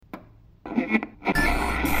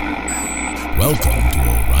Welcome to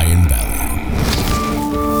Orion Valley.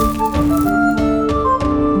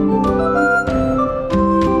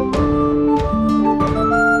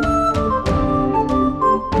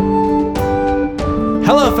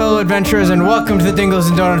 Hello, fellow adventurers, and welcome to the Dingles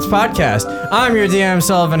and Donuts podcast. I'm your DM,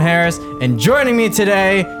 Sullivan Harris, and joining me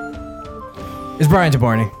today is Brian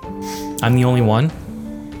Taborni. I'm the only one?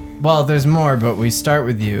 Well, there's more, but we start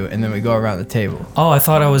with you, and then we go around the table. Oh, I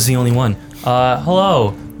thought I was the only one.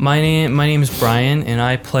 Hello. My name is Brian, and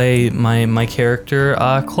I play my character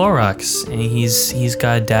Clorox, and he's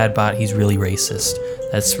got a dad bod. He's really racist.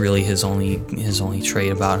 That's really his only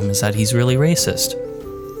trait about him is that he's really racist.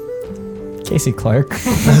 Casey Clark.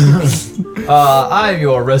 I'm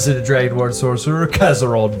your resident Dragonborn sorcerer,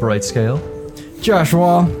 Kazarold Brightscale. Josh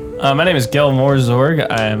Wall. My name is Gel Morzorg.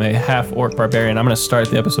 I am a half-orc barbarian. I'm going to start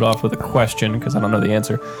the episode off with a question because I don't know the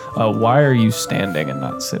answer. Why are you standing and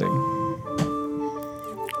not sitting?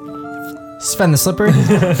 Sven the Slipper.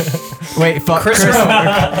 Wait, fuck. Chris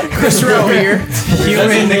Rowe here.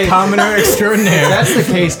 Human, the commoner extraordinaire. If that's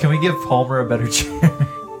the case, can we give Palmer a better chair? All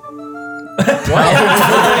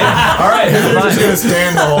right, we're just gonna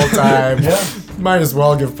stand the whole time. Yeah. Might as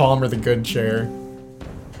well give Palmer the good chair.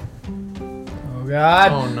 Oh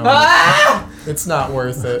God! Oh no! Ah! It's not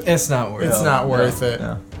worth it. It's not worth it. It's not worth it.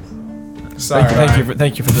 No. Sorry.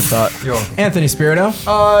 Thank you for the thought. You're welcome. Anthony Spirito.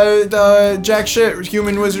 Jack shit,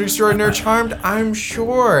 human wizard extraordinaire charmed, I'm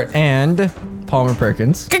sure. And Palmer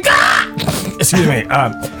Perkins. Excuse me.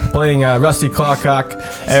 Playing Rusty Clawcock,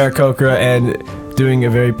 Eric Okra, and doing a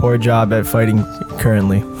very poor job at fighting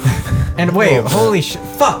currently. And wait, holy shit.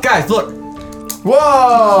 Fuck, guys, look.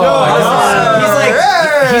 Whoa!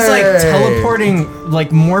 He's like teleporting, like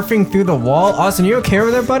morphing through the wall. Austin, you okay over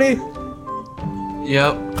there, buddy?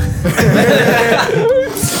 Yep.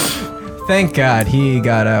 Thank God he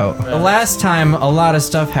got out. The last time a lot of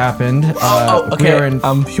stuff happened. Okay.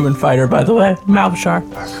 I'm human fighter, by the way. Malbashar.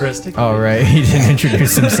 Oh, right. He didn't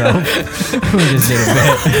introduce himself. We just did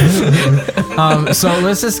a bit. So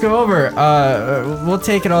let's just go over. We'll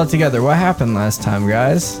take it all together. What happened last time,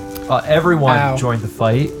 guys? Everyone joined the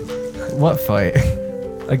fight What fight?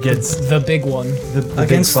 against The big one.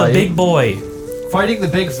 Against the big boy. fighting the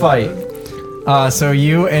big fight. So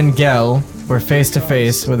you and Gel were face to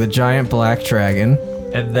face with a giant black dragon.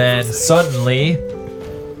 And then suddenly,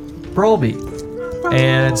 Bralby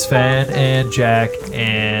and Sven and Jack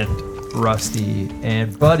and Rusty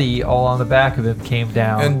and Buddy all on the back of him came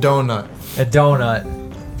down. And Donut. And Donut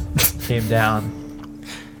came down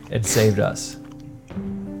and saved us.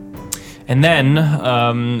 And then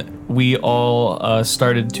we all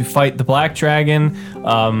started to fight the black dragon.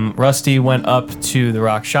 Rusty went up to the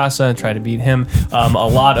Rakshasa and tried to beat him. A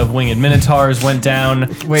lot of winged Minotaurs went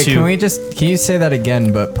down. Wait, can you say that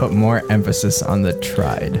again, but put more emphasis on the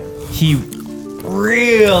tried? He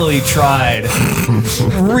really tried,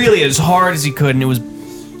 really as hard as he could, and it was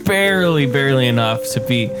barely enough to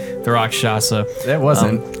beat the Rakshasa. It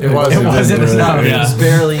wasn't. It wasn't. It's not. Yeah. It was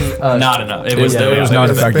barely Not enough. It was not It was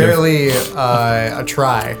effective. barely a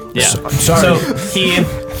try. Yeah. Sorry. So he,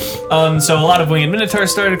 so a lot of winged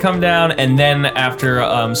minotaurs started to come down, and then after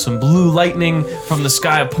some blue lightning from the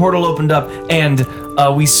sky, a portal opened up, and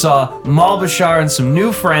we saw Malbashar and some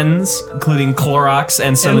new friends, including Clorox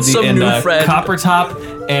and some of the Coppertop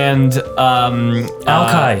and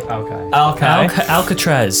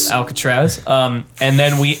Alcatraz. And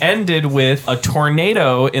then we ended with a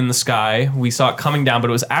tornado in the sky. We saw it coming down, but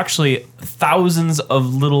it was actually thousands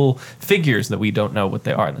of little figures that we don't know what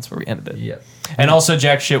they are, and that's where we ended it. Yep. And also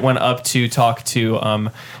Jack Shit went up to talk to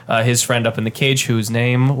his friend up in the cage, whose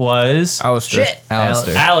name was Alistair.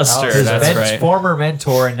 Alistair. His That's right. former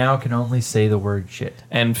mentor and now can only say the word shit.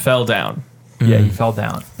 And fell down. Yeah, he fell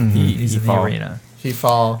down. He's in the fall. arena. He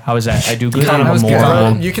fall. How was that? I do good. That was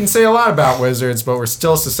good. You can say a lot about wizards, but we're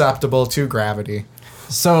still susceptible to gravity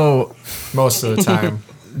So most of the time.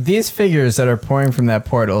 these figures that are pouring from that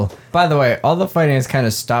portal. By the way, all the fighting has kind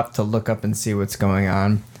of stopped to look up and see what's going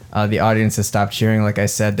on. The audience has stopped cheering. Like I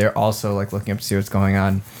said, they're also like looking up to see what's going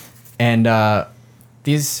on. And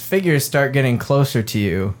these figures start getting closer to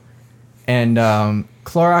you. And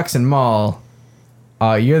Clorox and Maul,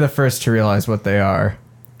 you're the first to realize what they are.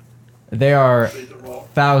 They are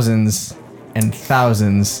thousands and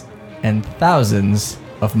thousands and thousands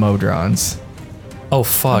of modrons. Oh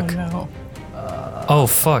fuck. Oh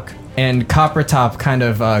fuck. And Coppertop kind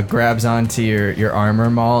of grabs onto your armor,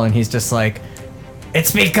 Maul, and he's just like,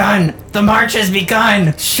 "It's begun! The march has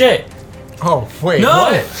begun!" Shit. Oh, wait.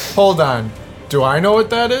 No! What? Hold on. Do I know what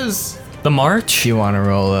that is? The march? Do you want to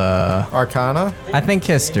roll, Arcana? I think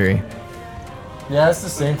history. Yeah, it's the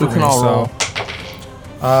same for We can all roll.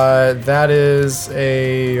 That is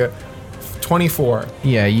a 24.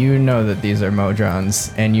 Yeah, you know that these are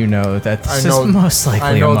modrons, and you know that this I know- is most likely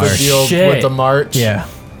I know a the march. deal Shit. with the march. Yeah.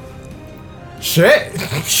 Shit.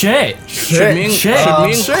 Shit. Should me and shit.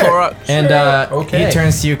 Clorox... And Okay. he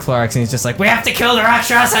turns to you, Clorox, and he's just like, "We have to kill the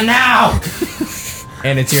Rakshasa now!"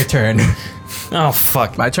 And it's your turn. Oh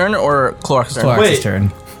fuck. My turn or Clorox's turn? Clorox's Wait.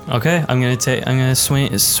 turn. Okay, I'm gonna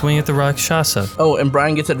swing at the Rakshasa. Oh, and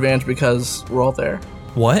Brian gets advantage because we're all there.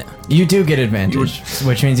 What? You do get advantage,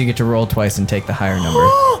 which means you get to roll twice and take the higher number.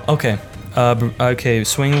 Okay. Okay.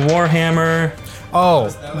 Swing Warhammer.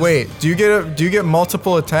 Oh, wait. Do you get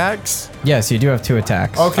multiple attacks? Yes, you do have 2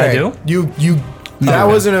 attacks. Okay. I do? That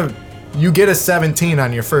wasn't a. You get a 17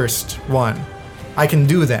 on your first one. I can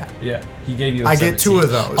do that. Yeah, he gave you. I get 2 of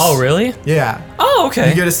those. Oh really? Yeah. Oh okay.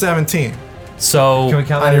 You get a 17. So Can we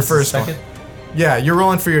count On that your as the first one. second? Yeah, you're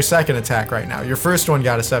rolling for your second attack right now. Your first one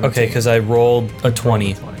got a 17. okay, because I rolled a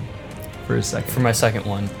 20 for a second. for my second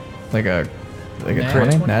one. Like a Nat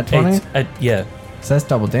 20? 20? Nat 20? Yeah. So that's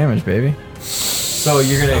double damage, baby. So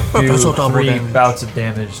you're gonna That's do what double 3 damage. bouts of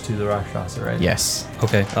damage to the Rakshasa, right? Yes.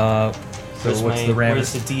 Okay. So Where's what's my- the ramp?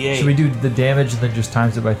 where's the D8? Should we do the damage and then just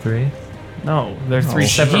times it by 3? No, they're 3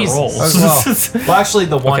 separate Jesus. rolls. Well, actually,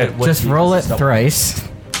 the one. Okay, would Just be- roll it double. thrice.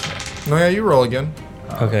 No, yeah, you roll again.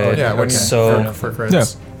 Okay. Yeah, when you So for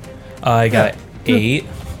crits. I got 8.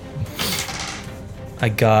 I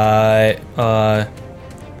got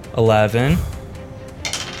 11.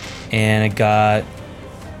 And I got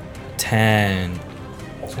 10.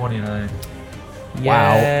 29.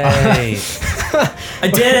 Wow. Yay. I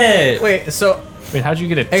did it. Wait, so Wait, how'd you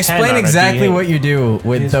get a 10 explain on a exactly D8? what you do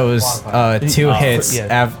with His those modifier. 2 Oh, hits.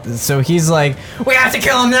 yeah. So he's like, "We have to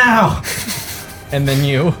kill him now!" And then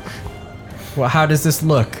you. Well, how does this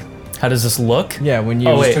look? How does this look? Yeah, when you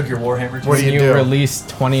Oh, wait. Took your warhammer. What do when you you do? release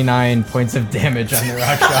 29 points of damage on the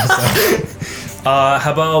Rakshasa.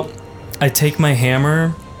 How about I take my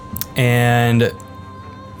hammer and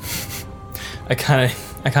I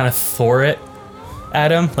kind of throw it at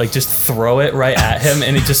him, like just throw it right at him,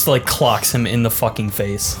 and it just like clocks him in the fucking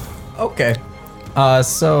face, Okay.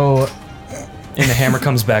 So and the hammer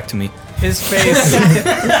comes back to me. his face.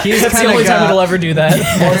 He's That's the only time it'll ever do that.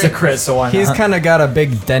 Well, it's a crit, so why not? He's kind of got a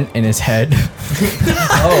big dent in his head,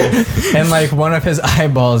 oh. and like one of his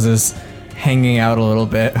eyeballs is hanging out a little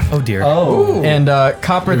bit. Oh dear. Oh. And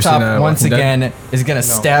Copper Ever seen, Top once Walking Dead? again is gonna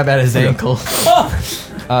stab at his ankle,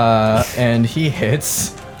 and he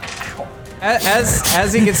hits.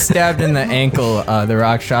 As he gets stabbed in the ankle, the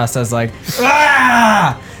Rakshasa's like,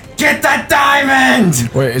 "Ah! Get that diamond!"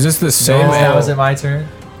 Wait, is this the same Now ankle? is it my turn?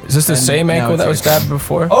 Is this the And same now ankle it's that was your stabbed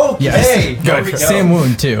before? Oh, Yes. hey, there we go. Same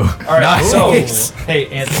wound too. All right, Nice. so hey,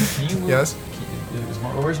 Anthony, can you move? Yes?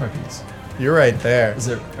 Where's my piece? You're right there. Is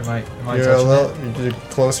there? Am I You're a touching little it? you're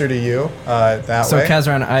closer to you. That So way.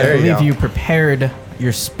 Kazran, I There you believe go. you prepared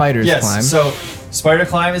your spider's Yes. climb. So spider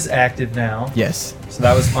climb is active now. Yes. So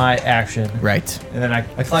that was my action. Right. And then I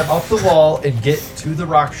climb up the wall and get to the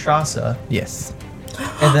Rakshasa. Yes.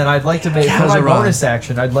 And then I'd like to make for my Kazaron. bonus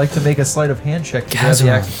action. I'd like to make a sleight of hand check to grab the Kazaron.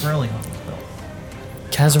 axe of hurling on this belt.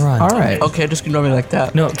 Kazaron. All right. Okay, just ignore me like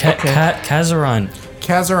that. No, Okay. Kazaron.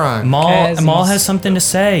 Kazaron. Maul has something to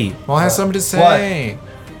say. Maul has something to say.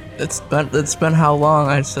 It's been how long?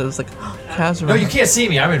 I said it's like Kazaron. No, you can't see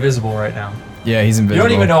me. I'm invisible right now. Yeah, he's You invisible.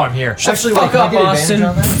 don't even know I'm here. Actually, fuck wait, can I up, get Austin.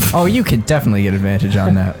 advantage on that? Oh, you could definitely get advantage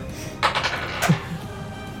on that.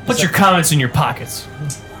 Put your comments in your pockets.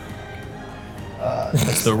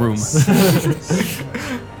 That's the room.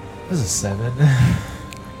 This is 7.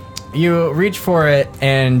 You reach for it,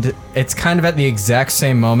 and it's kind of at the exact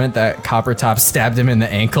same moment that Copper Top stabbed him in the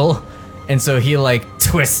ankle, and so he like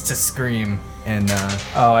twists to scream, and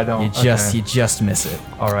Oh, I don't. you just miss it.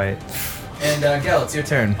 All right. And Gel, it's your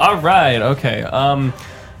turn. All right. Okay.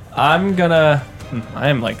 I'm gonna. I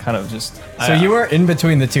am like kind of just. So you are in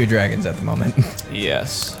between the 2 dragons at the moment.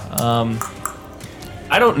 Yes.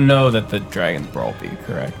 I don't know that the dragon's Bralby,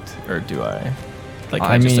 correct? Or do I? Like,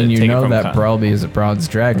 can I just, mean, you take it know from that Con- Bralby is a bronze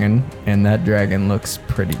dragon, and that dragon looks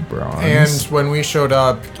pretty bronze. And when we showed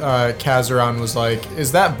up, Kazaron was like,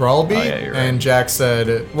 "Is that Bralby?" Oh, yeah, you're right. And Jack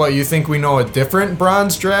said, "What? You think we know a different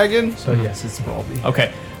bronze dragon?" So yes, it's Bralby.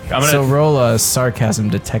 Okay. I'm gonna. So roll a sarcasm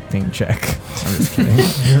detecting check. I'm just kidding.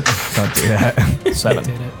 Don't do that. 7.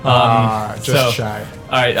 Just so- shy.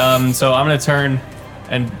 All right. So I'm gonna turn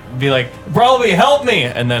and be like, Bralby, help me!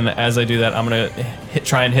 And then as I do that, I'm gonna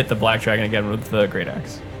try and hit the black dragon again with the great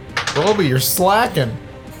axe. Bralby, you're slacking.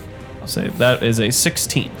 I'll say that is a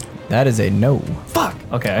 16. That is a no. Fuck.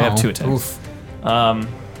 Okay, I have 2 attacks. Oof.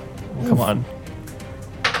 Come on.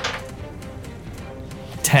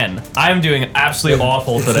 10. I'm doing absolutely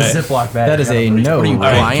awful today. Ziploc bag. That is a no. All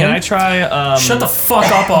right, can I try? Shut the fuck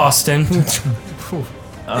up, Austin.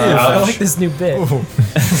 I like this new bit.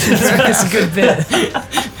 It's a good bit.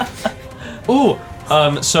 Ooh.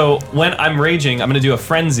 So when I'm raging, I'm gonna do a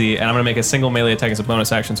frenzy, and I'm gonna make a single melee attack as a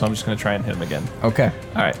bonus action. So I'm just gonna try and hit him again. Okay.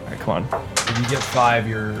 All right, come on. If you get 5,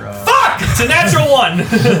 you're. Fuck! It's a natural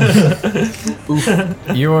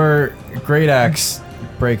one. Your great axe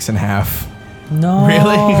breaks in half No.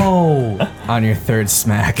 Really? on your third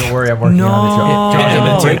smack. Don't worry, I'm working on it. And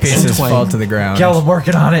the two Breaks in pieces twain. fall to the ground. Kel, I'm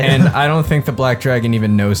working on it. And I don't think the black dragon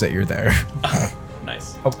even knows that you're there.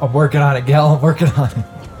 Nice. I'm working on it, Gal. I'm working on it.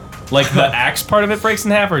 Like the axe part of it breaks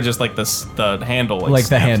in half, or just like the handle? Like the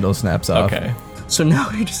snaps? handle snaps off. Okay. So now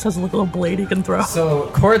he just has a little blade he can throw. So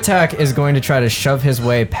Kortak is going to try to shove his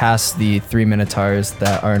way past the 3 minotaurs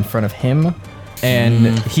that are in front of him,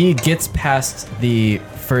 and he gets past the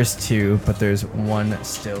first 2, but there's one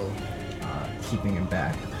still keeping him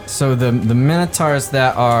back. So the minotaurs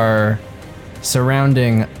that are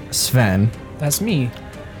surrounding Sven, That's me.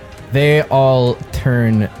 they all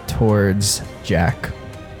turn towards Jack.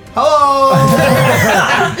 Hello.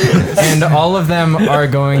 And all of them are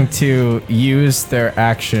going to use their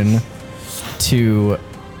action to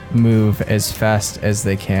move as fast as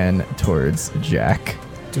they can towards Jack.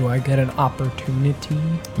 Do I get an opportunity?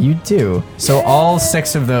 You do. So all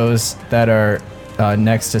 6 of those that are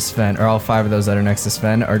next to Sven, or all 5 of those that are next to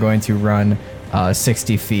Sven, are going to run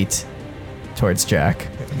 60 feet towards Jack.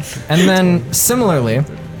 And then similarly,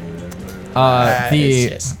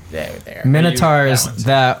 the minotaurs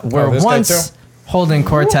that were this guy once too? holding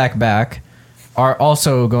Kortak back are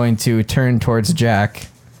also going to turn towards Jack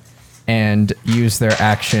and use their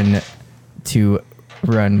action to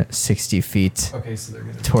run 60 feet Okay, so they're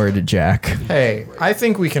gonna. toward Jack. Hey, I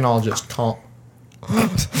think we can all just calm.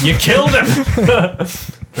 You killed him.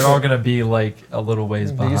 They're all gonna be like a little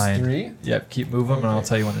ways behind. 3? Yep, keep moving, and I'll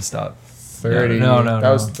tell you when to stop. 30. No. That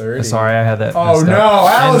was 30. Sorry, I had that. Oh messed no, up.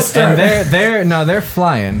 Alistair. And they're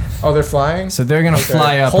flying. Oh, they're flying? So they're gonna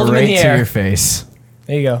fly up Hold 'em in right the to air. your face.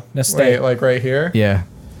 There you go. Now stay. Wait, like right here? Yeah.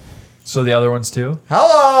 So the other ones too.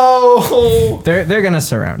 Hello. They're gonna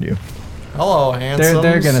surround you. Hello, handsome.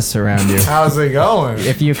 They're gonna surround you. How's it going?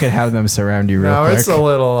 If you could have them surround you real No, quick. it's a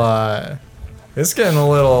little, it's getting a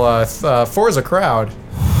little, four's a crowd.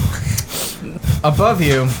 Above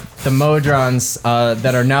you, the modrons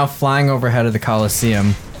that are now flying overhead of the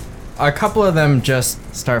Colosseum. A couple of them just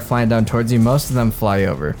start flying down towards you. Most of them fly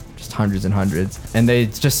over, just hundreds and hundreds. And they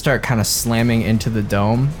just start kind of slamming into the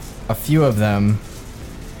dome. A few of them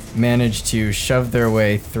manage to shove their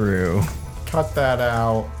way through. Cut that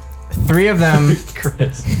out. 3 of them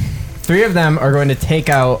Chris. 3 of them are going to take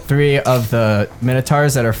out 3 of the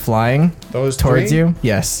minotaurs that are flying Those towards 3? you.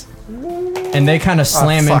 Yes. And they kind of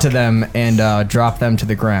slam fuck. into them and drop them to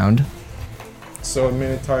the ground. So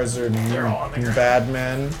minotaurs are bad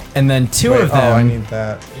men. And then 2 Wait, of oh, I them, need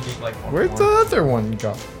that. You need like one Where'd more. the other one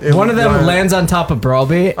go? one of them lands on top of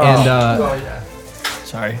Bralby and Oh yeah.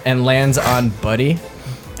 Sorry. and lands on Buddy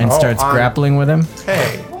and Oh, starts on- grappling with him.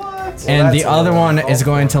 Hey. And the that's a other little one is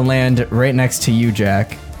going to land right next to you,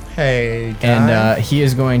 Jack. Hey, guy. And he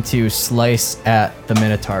is going to slice at the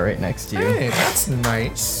Minotaur right next to you. Hey, that's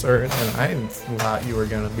nicer than I thought you were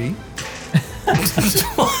gonna be.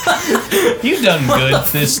 You done good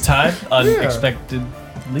this time, unexpectedly.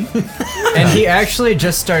 And he actually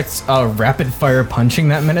just starts rapid fire punching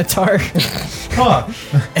that Minotaur.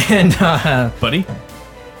 And Buddy?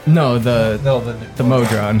 no, the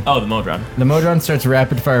Modron. Oh, the Modron. The Modron starts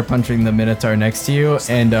rapid fire punching the Minotaur next to you,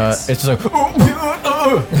 and it's just like.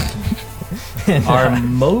 And, Our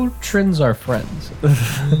Motrons are friends.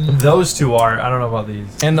 Those 2 are. I don't know about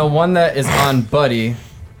these. and the one that is on Buddy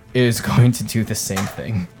is going to do the same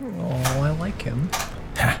thing. Oh, I like him.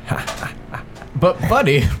 But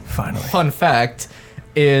Buddy, finally, fun fact,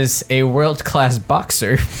 is a world-class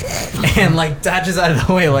boxer, and like dodges out of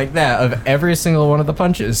the way like that of every single one of the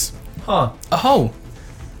punches. Huh. Oh,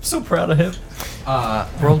 So proud of him.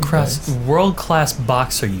 World class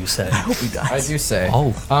boxer, you said. I do say.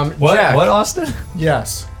 Oh. What? Jack, What, Austin?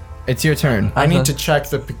 Yes. it's your turn. I need to check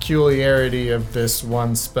the peculiarity of this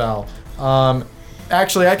one spell.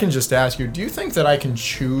 Actually, I can just ask you, do you think that I can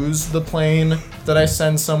choose the plane that I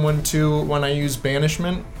send someone to when I use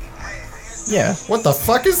banishment? Yeah. What the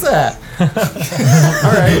fuck is that?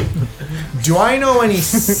 Alright. Do I know any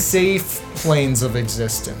safe planes of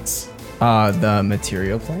existence? The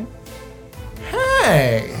material plane,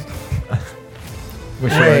 Hey!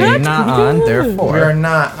 which Wait. we're not on, We are therefore.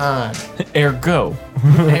 not on. Ergo.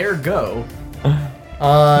 Ergo.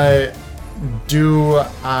 Do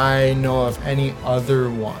I know of any other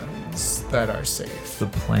ones that are safe? The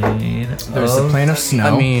plane. There's the plane of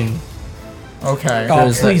snow. I mean, Okay.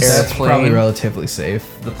 There's the please. airplane, probably relatively safe.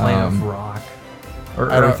 The plane of rock. Or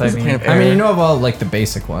I don't- earth, I mean. I mean, you know of all like the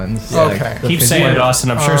basic ones. Okay. Keep saying it, Austin.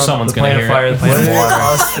 I'm sure someone's The gonna plane hear of fire, it. the plane of water.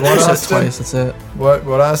 What, said Austin? twice. That's it.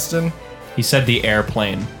 What, Austin? He said the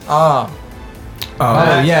airplane. Ah.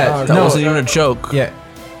 Oh yeah. That No. wasn't even a joke. Yeah.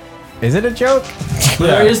 Is it a joke?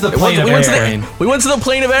 There is the plane of we went to air. we went to the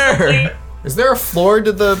plane of air. Is there a floor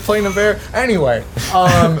to the plane of air? Anyway,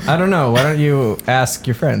 I don't know. Why don't you ask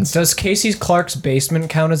your friends? Does Casey Clark's basement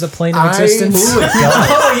count as a plane of I- existence? Oh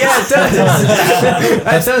yeah, it does.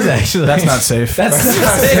 That does actually. That's not safe. That's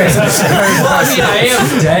I mean, I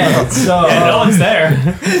am dead, so. Yeah, no one's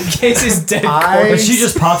there. Casey's dead. I, She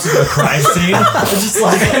just pops into a crime scene. It's just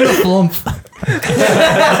like. flump.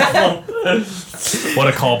 What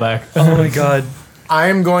a callback. Oh my god.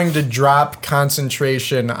 I'm going to drop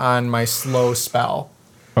concentration on my slow spell,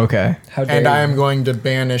 Okay. How dare and you. I am going to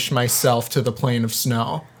banish myself to the plane of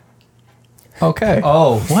snow Okay.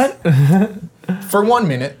 Oh, what? for 1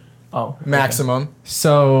 minute Oh. maximum.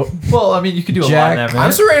 So Well, I mean, you could do a lot in Jack, that I'm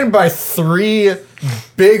minute. surrounded by 3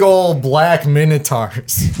 big old black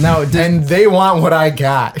minotaurs, now, and they want what I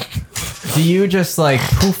got. do you just like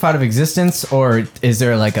poof out of existence, or is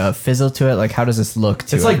there like a fizzle to it? Like, how does this look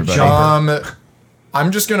to It's like everybody?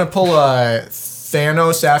 I'm just gonna pull a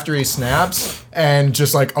Thanos after he snaps, and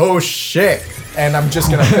just like, oh shit, and I'm just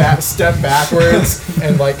gonna step backwards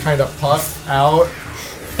and like kind of puff out.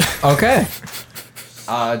 Okay.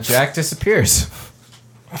 Jack disappears.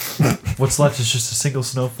 What's left is just a single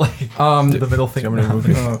snowflake. Um, The middle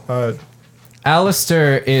finger.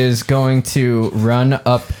 Alistair is going to run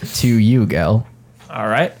up to you, Gel, All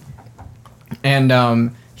right.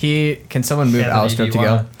 and he can someone move Anthony, Alistair do up to you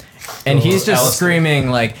Gel? wanna- And he's just Alistair.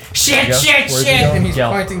 screaming like shit, Where'd shit, you shit, go? and he's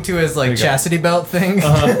Gel. pointing to his like you go. chastity belt thing. we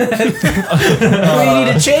need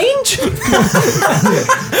a change?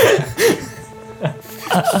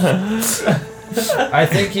 I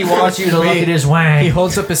think he wants you to look at his wang. He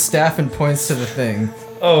holds up his staff and points to the thing.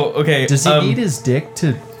 Oh, okay. Does he need his dick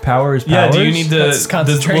to power his powers? Yeah, do you need That's will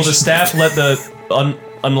the concentration. staff let the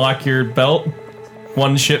unlock your belt?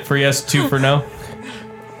 1 shit for yes, 2 for no.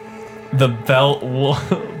 The belt will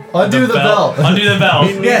Undo the belt. Undo the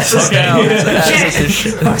belt. Yes. Okay.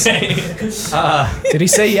 Okay. Did he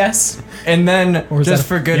say yes? And then, was just that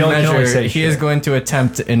for good You can only measure, say he shit. is going to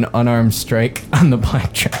attempt an unarmed strike on the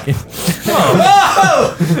black dragon.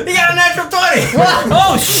 Oh! He got a natural 20!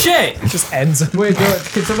 Oh shit! Just ends. Wait,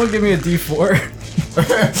 can someone give me a d4?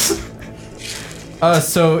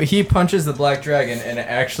 So he punches the black dragon and it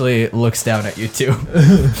actually looks down at you too.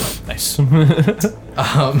 Nice.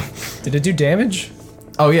 Did it do damage?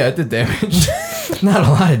 Oh yeah, it did damage. Not a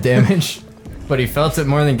lot of damage. But he felt it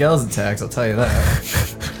more than Gel's attacks, I'll tell you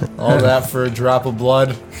that. All that for a drop of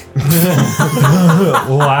blood.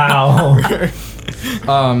 Wow.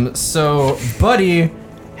 So Buddy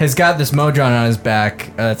has got this modron on his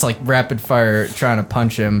back. It's like rapid fire trying to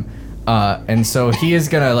punch him. And so he is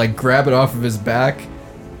gonna like grab it off of his back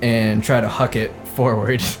and try to huck it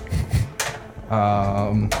forward.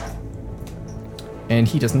 And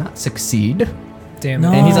he does not succeed. Damn it.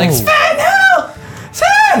 And he's like, Sven, no!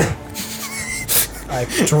 Sven! I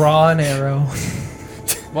draw an arrow.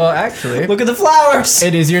 Well, actually, Look at the flowers!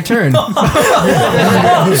 it is your turn.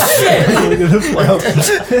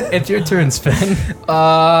 It's your turn, Sven.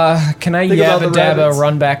 Can I Think about the yabba dabba rabbits.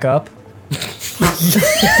 run back up?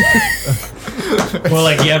 More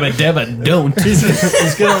like yabba dabba don't.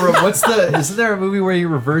 He's gonna. What's the? Isn't there a movie where you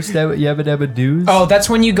reverse Yabba Dabba Doos? Oh, that's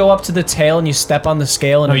when you go up to the tail and you step on the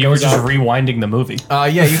scale and No, it you were goes just up. rewinding the movie. Yeah,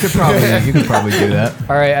 you could probably do that.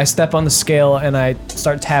 All right, I step on the scale and I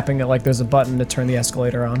start tapping it like there's a button to turn the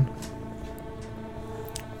escalator on.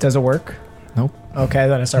 Does it work? Nope. Okay,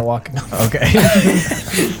 then I start walking. Okay.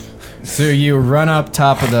 So you run up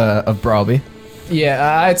top of Bralby.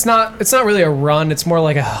 Yeah, it's not really a run. It's more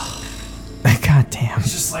like a. God damn.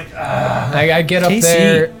 Just like I get up Casey.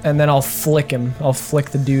 there and then I'll flick him. I'll flick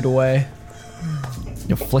the dude away.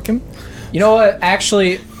 You flick him? You know what?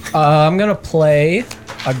 Actually, I'm gonna play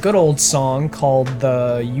a good old song called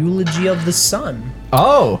 "The Eulogy of the Sun."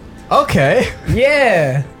 Oh, okay.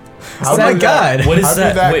 Yeah. Oh my god. what is How did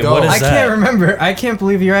that? that Wait, go? what is I that? can't remember. I can't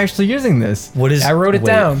believe you're actually using this. What is? I wrote it wait.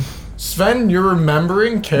 down. Sven, you're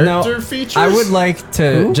remembering character features? I would like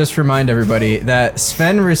to just remind everybody that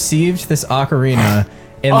Sven received this ocarina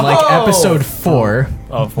in like Oh! episode 4,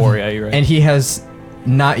 Oh, 4. Yeah, you're right. and he has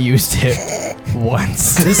not used it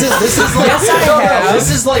once. This is like this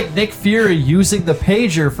is like Nick Fury using the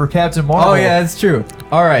pager for Captain Marvel. Oh yeah, that's true.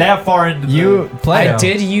 All right, That far into you play I it.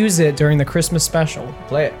 did use it during the Christmas special.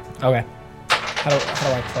 Play it. Okay. How do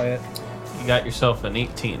I play it? You got yourself an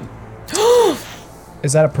 18.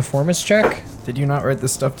 Is that a performance check? Did you not write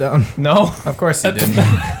this stuff down? No. Of course you didn't.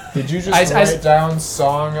 Did you just I- write down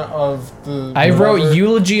Song of the... I wrote whatever?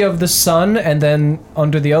 Eulogy of the Sun, and then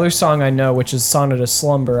under the other song I know, which is Sonnet of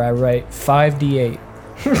Slumber, I write 5d8.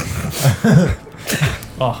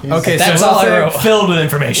 Okay, That's so all I wrote. Filled with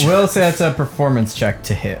information. We'll say that's a performance check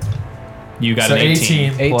to hit. You got So an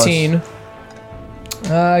 18. 18.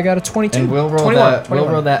 I got a 22. And we'll roll 21, that. We'll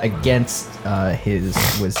 21. roll that against his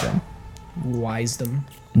wisdom. Wisdom.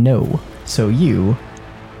 No. So you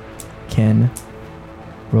can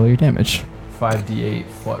roll your damage. 5d8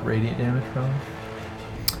 what radiant damage from?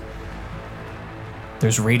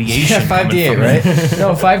 There's radiation. Yeah, coming 5d8, from right? it.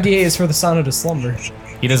 No, 5d8 is for the Sonnet of Slumber.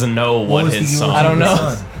 He doesn't know what was his the song I don't know.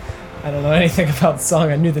 Sun? I don't know anything about the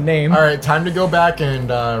song. I knew the name. All right, time to go back and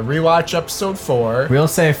rewatch episode 4. We'll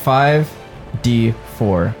say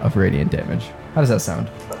 5d4 of radiant damage. How does that sound?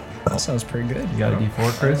 That sounds pretty good. You got a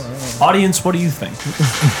d4, Chris? Audience, what do you think?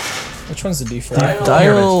 Which one's the D4?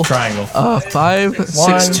 Dial Triangle.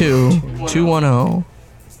 562 210.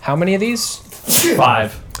 How many of these?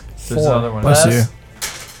 5. There's another one. Bless you.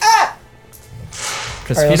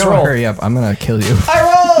 Because All right, if you let's don't roll. hurry up, I'm gonna kill you. I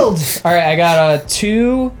rolled! Alright, I got a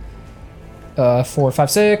 2, 4,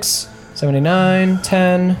 5, 6, 79,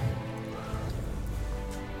 10.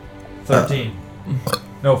 13.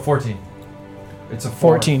 No, 14. It's a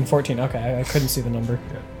 14. Okay, I couldn't see the number.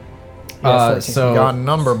 Yeah, 14. So Got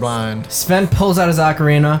number blind. Sven pulls out his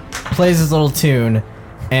ocarina, plays his little tune,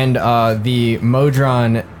 and the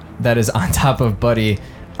modron that is on top of Buddy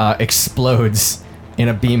explodes in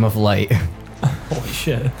a beam of light. Holy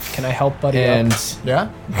shit. Can I help Buddy And up?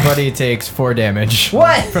 Yeah? Buddy takes 4 damage.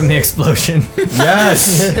 What? From the explosion.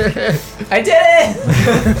 Yes. I did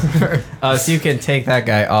it! So you can take that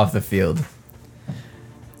guy off the field.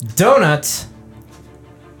 Donut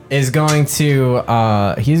is going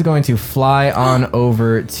to he's going to fly on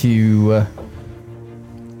over to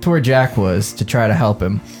where Jack was to try to help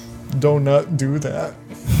him. Don't do that.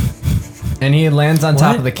 And he lands on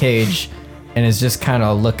top of the cage and is just kind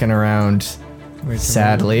of looking around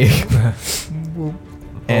sadly.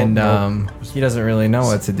 And he doesn't really know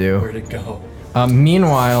what to do. Where'd it go?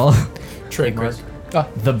 Meanwhile, Trademark.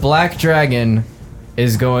 the black dragon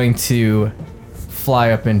is going to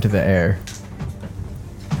fly up into the air.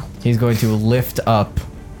 He's going to lift up.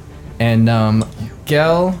 And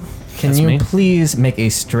Gel, can That's you me. please make a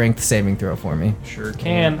strength saving throw for me? Sure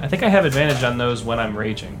can. I think I have advantage on those when I'm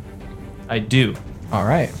raging. I do. All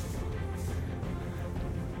right.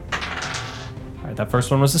 Alright, that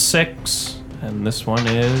first one was a 6, and this one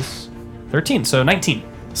is 13, so 19.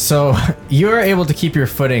 So you're able to keep your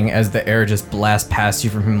footing as the air just blasts past you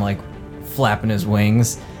from him like flapping his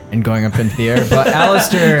wings and going up into the air. But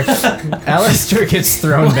Alistair gets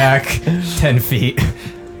thrown back 10 feet.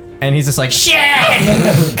 And he's just like, shit!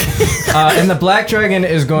 And the black dragon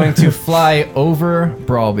is going to fly over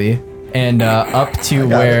Bralby and up to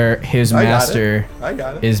where his master I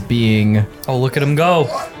got it. is being. Oh, look at him go.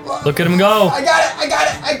 Look at him go. I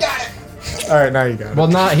got it. All right, now you got it.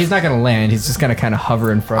 Well, he's not going to land. He's just going to kind of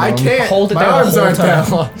hover in front I of him. can't. Hold it My down arms the whole aren't time.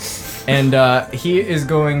 that long. And he is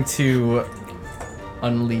going to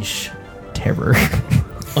unleash terror.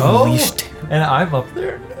 Unleashed. And I'm up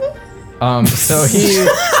there. So he.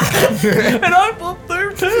 And I'm up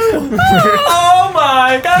there too! Oh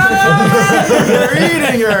my god! They're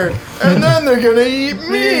eating her, and then they're gonna eat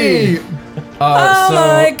me. So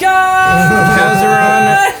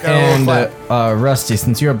God! Kazaron and Rusty,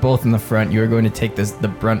 since you are both in the front, you are going to take the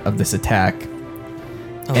brunt of this attack.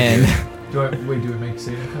 And Do we make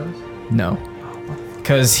saving throws? no,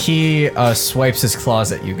 because he swipes his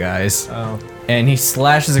claws at you guys, Oh. and he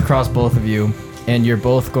slashes across both of you, and you're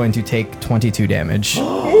both going to take 22 damage.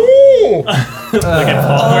 Oh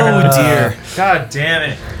dear. God damn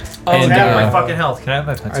it. And, Can I have my fucking health? Can I have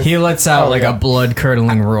my pencil? he lets out like a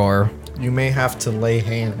blood-curdling roar. You may have to lay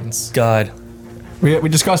hands. God. We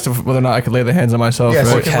discussed whether or not I could lay the hands on myself. Yes,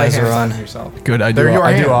 you right? can lay hands Kazaron. on yourself. Good. I They're do. your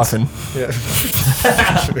I do hands. often. Yeah.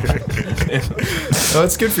 So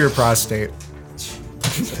it's good for your prostate.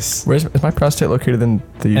 Is my prostate located in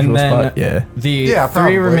the usual And then spot? Yeah. the Yeah, three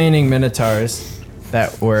probably. remaining Minotaurs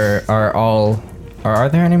that are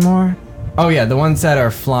there any more? Oh yeah, the ones that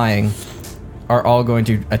are flying are all going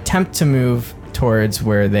to attempt to move towards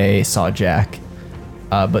where they saw Jack,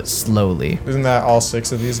 but slowly. Isn't that all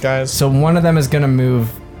 6 of these guys? So one of them is gonna move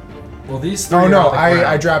Well, these three. Oh are no, on the ground.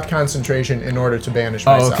 I dropped concentration in order to banish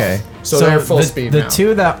Oh, myself. okay. So they're full the, speed The now.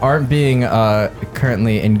 two that aren't being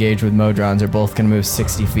currently engaged with modrons are both going to move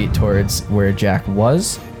 60 feet towards where Jack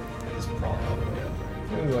was.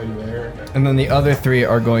 Like there. And then the other three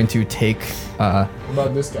are going to take... What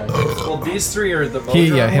about this guy? Well, these three are the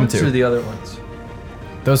Modron him ones too. or the other ones?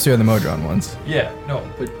 those two are the modron ones. Yeah, no,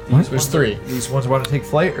 but What? There's three. These ones want to take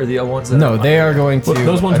flight, or the other ones that No, they are going to Well,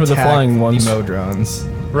 those ones were the attack flying ones. The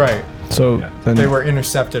modrons. Right. So then, They were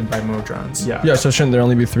intercepted by modrons. Yeah. so shouldn't there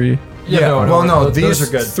only be 3? Yeah. no, well, no. those These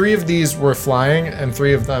are good. 3 of these were flying, and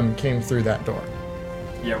 3 of them came through that door.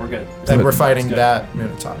 Yeah, we're good. And we're fighting good. that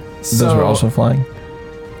Minotaur. Those were also flying.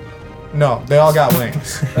 No, they all got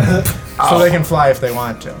wings, so they can fly if they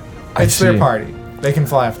want to. I It's their see. party. They can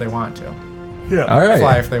fly if they want to. All right.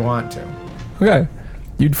 Fly if they want to. Okay.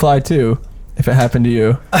 You'd fly too if it happened to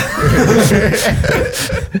you.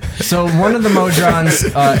 So one of the modrons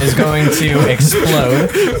is going to explode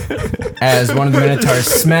as one of the minotaurs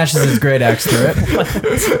smashes his great axe through it. What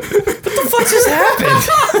the fuck just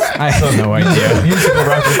happened? I have no idea. Musical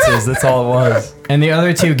references. That's all it was. And the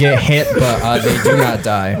other two get hit, but they do not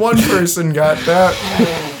die. One person got that.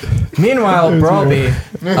 Meanwhile, Bralby,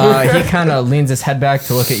 he kind of leans his head back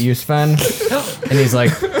to look at you, Sven, and he's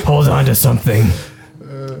like, "Hold on to something."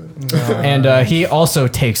 And he also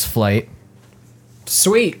takes flight,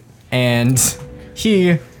 Sweet. and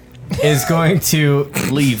he is going to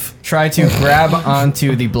leave. Try to grab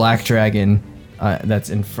onto the black dragon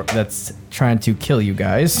that's trying to kill you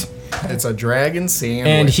guys. It's a dragon sandwich.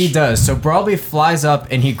 And he does. So Bralby flies up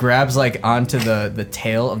and he grabs like onto the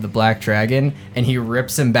tail of the black dragon and he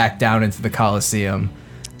rips him back down into the Colosseum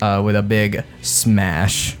with a big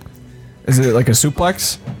smash. Is it like a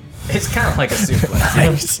suplex? It's kind of like a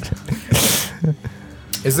suplex.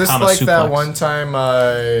 Is this Kama like that suplex. one time?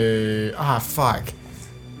 Fuck.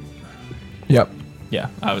 Yep. Yeah,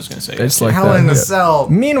 I was gonna say. It's like Hell in that. the yeah. cell.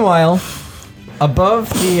 Meanwhile, above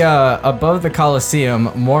the Colosseum,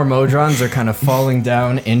 more modrons are kind of falling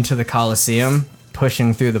down into the Colosseum,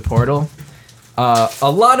 pushing through the portal. A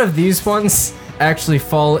lot of these ones actually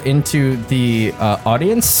fall into the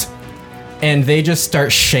audience, and they just start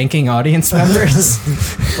shanking audience members.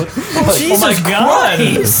 Oh my god!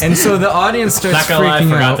 And so the audience starts Not gonna lie, I freaking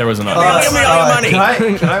forgot out. there was an audience. Give me all your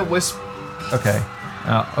money. Can I whisper? Okay.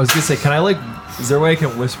 I was gonna say, can I is there a way I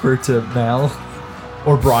can whisper to Mal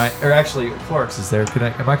or Brian, or actually Clorox is there?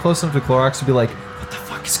 Am I close enough to Clorox to be like, what the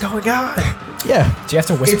fuck is going on? Yeah. Do you have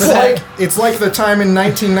to whisper It's that? like the time in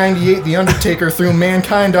 1998 the Undertaker threw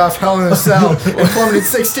mankind off Hell in a Cell and plummeted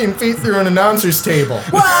 16 feet through an announcer's table.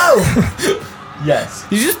 Whoa! Yes.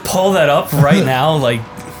 You just pull that up right now, like.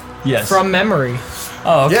 Yes. From memory.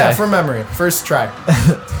 Oh, okay. Yeah, from memory. First try.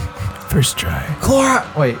 First try.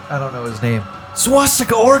 Clorox. Wait, I don't know his name.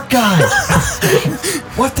 Swastika Orc guy.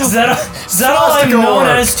 What the? Is that all I'm Swastika known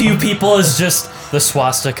orc. as to you people? Is just the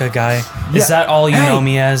swastika guy? Is that all you know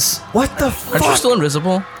me as? What the? Aren't you still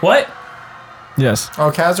invisible? What? Yes. Oh,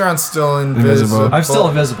 Kazaron's still Invisible. invisible. I'm still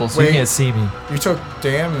invisible, so Wait. you can't see me. You took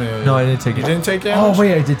damage. No, I didn't take it. You didn't take damage? Oh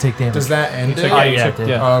wait, I did take damage. Does that end it? Oh yeah, it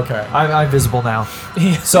did. Oh, okay. I'm visible now.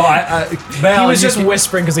 So Mal, He was you just can-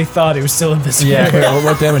 whispering because he thought he was still invisible. Yeah. Wait,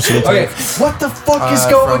 what damage did you Okay. take? What the fuck is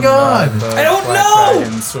From, going on? I don't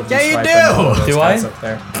know! Yeah, you do! Do I? Up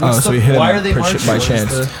there. Oh, so you hit Why him are they by marching? What is chance.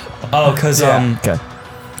 the- Oh, cause Okay.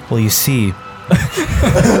 well, you see, In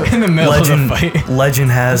the middle of the legend fight.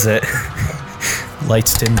 legend has it.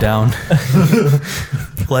 Lights dim down.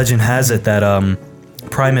 Legend has it that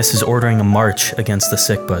Primus is ordering a march against the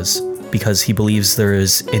Sikbas because he believes there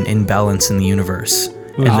is an imbalance in the universe,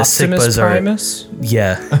 and the Optimus Sikbas are Primus?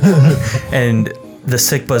 yeah, and the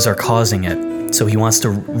Sikbas are causing it. So he wants to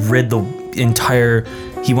rid the entire.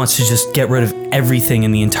 He wants to just get rid of everything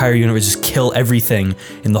in the entire universe, just kill everything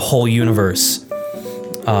in the whole universe,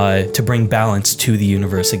 to bring balance to the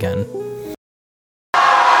universe again.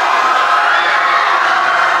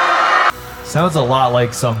 Sounds a lot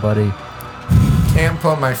like somebody. Can't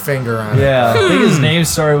put my finger on it. Yeah. I think his name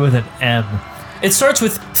started with an M. It starts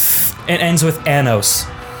with and ends with Anos.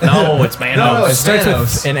 No, it's Manos. No, It starts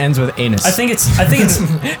with and ends with anus. I think it's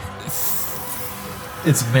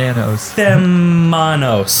It's Manos.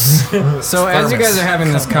 Themanos. So as you guys are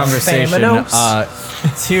having this conversation,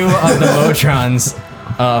 Thamanos. two of the Motrons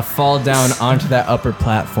fall down onto that upper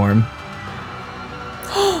platform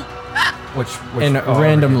Which in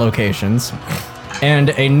random locations, and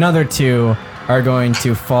another two are going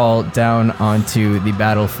to fall down onto the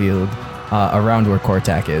battlefield around where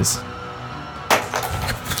Kortak is.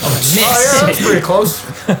 Oh yeah, that's pretty close.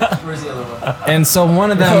 Where's the other one? And so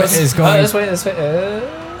one of them is going. This way, this way.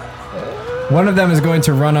 One of them is going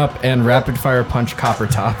to run up and rapid fire punch Copper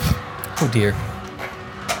Top. Oh dear.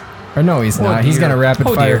 Or no, he's not. He's gonna rapid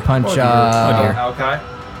fire dear. punch. Okay.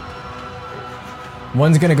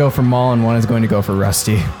 One's gonna go for Maul and one is going to go for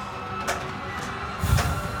Rusty.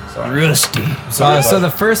 Rusty. So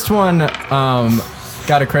the first one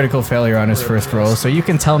got a critical failure on his first roll. So you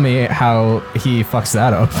can tell me how he fucks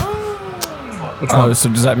that up. Oh, so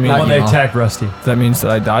does that mean Not They you. attack Rusty. that means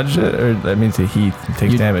that I dodged it, or that means that he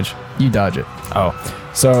takes You- damage? You dodge it. Oh,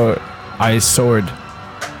 so I sword.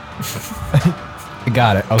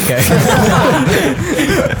 Got it. Okay.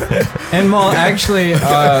 And Maul, actually,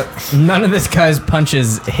 none of this guy's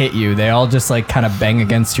punches hit you. They all just like kind of bang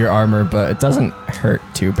against your armor, but it doesn't hurt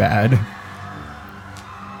too bad. Does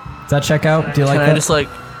that check out? Do you like Can that? I just like?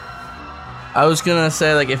 I was gonna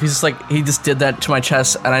say like if he's just like he just did that to my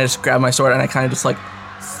chest and I just grabbed my sword and I kind of just like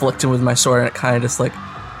flicked him with my sword and it kind of just like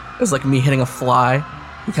it was like me hitting a fly.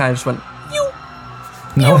 He kind of just went.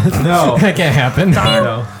 No, No. that can't happen.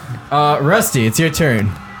 No. Rusty, it's your turn.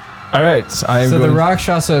 All right, so I am So the going.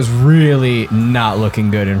 Rakshasa is really not looking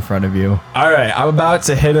good in front of you. All right, I'm about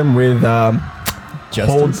to hit him with hold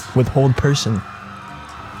person.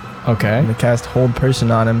 Okay. I'm gonna cast hold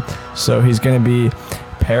person on him, so he's gonna be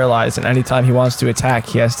paralyzed, and anytime he wants to attack,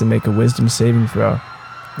 he has to make a wisdom saving throw.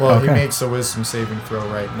 Well, he Okay. makes a wisdom saving throw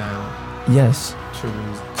right now Yes, to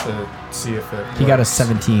see if it. He got a works.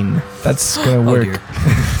 17. that's gonna work. dear.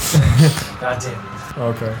 God damn it.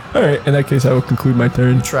 Okay. All right, in that case, I will conclude my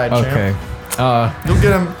turn. Try champ. Okay. You'll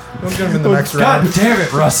get him. You'll get him in the next God round. damn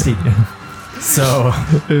it, Rusty. So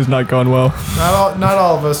It has not gone well. Not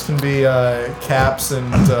all of us can be Caps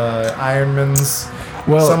and Ironmans.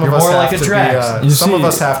 Well, Some of you're us more have like a to Drax. be. You Some of see-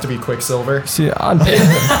 us have to be Quicksilver. see, on paper,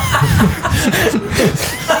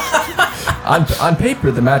 on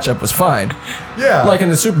paper, the matchup was fine. Yeah. Like in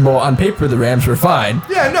the Super Bowl, on paper, the Rams were fine.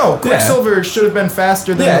 Yeah. No. Quicksilver should have been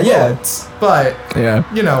faster than the Yeah. bullets, but Yeah.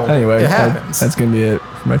 you know, Anyway, it happens. that's gonna be it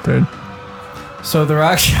for my turn. So the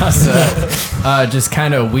Rakshasa just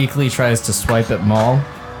kind of weakly tries to swipe at Maul.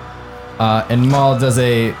 And Maul does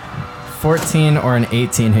a 14 or an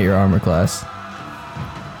 18 hit your armor class.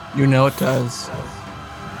 You know it does.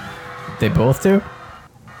 They both do?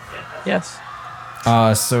 Yes.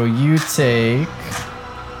 So you take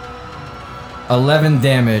 11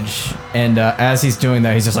 damage, and as he's doing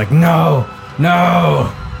that, he's just like, no,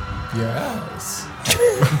 no. Yes.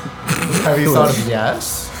 Have you thought of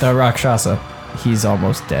yes? The Rakshasa, he's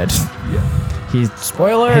almost dead. Yeah. He's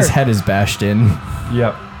Spoiler. his head is bashed in.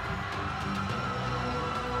 Yep.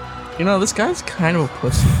 You know this guy's kind of a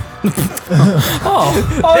pussy.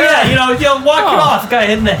 Oh yeah, walk it off. Guy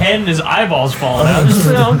hitting the head and his eyeballs falling out.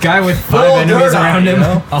 Just, Guy with 5 Little enemies dirt on around you, him,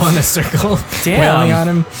 know? all in a circle, Damn. wailing on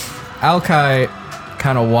him. Alkai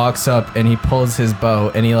kind of walks up and he pulls his bow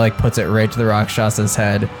and he like puts it right to the Rakshasa's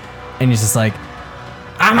head, and he's just like,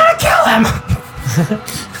 "I'm gonna kill him."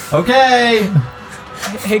 Okay.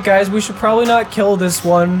 Hey guys, we should probably not kill this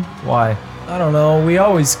one. Why? I don't know. We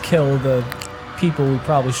always kill the people we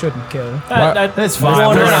probably shouldn't kill. That's fine. That's We're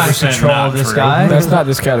not in 100% control not of this true. guy. That's not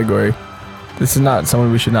this category. This is not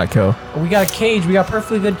someone we should not kill. We got a cage. We got a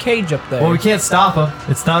perfectly good cage up there. Well, we can't stop him.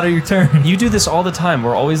 It's not your turn. You do this all the time.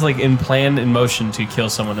 We're always like in motion to kill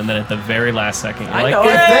someone, and then at the very last second, you're like, know. If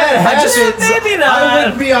that happens, maybe not. I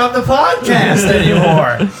wouldn't be on the podcast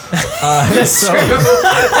anymore. That's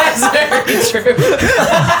true.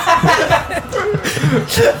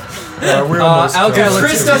 We're almost Alkai done. lets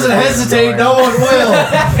Chris doesn't hesitate. No one will.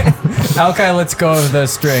 Alkai lets go of the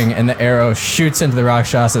string, and the arrow shoots into the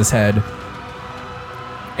Rakshasa's head.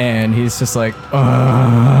 And he's just like,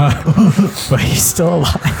 but he's still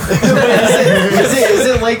alive. Is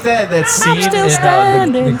it like that scene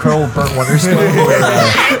in the Incredible Burnt Wonderstone where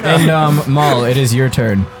And Maul, it is your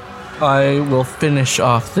turn. I will finish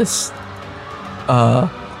off this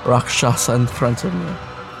Rakshasa in front of me.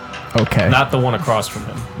 Okay. not the one across from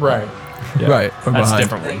him. Right. Right. From That's a behind.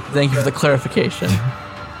 different one. Thank you for the clarification.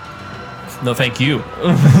 No, thank you.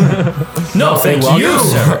 No, thank welcome. you,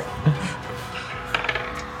 sir.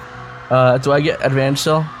 Do I get advantage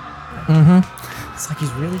still? It's like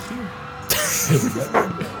he's really here.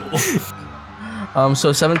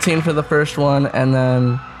 So 17 for the first one, and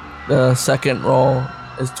then the second roll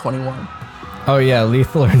is 21. Oh yeah,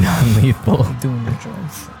 lethal or non-lethal?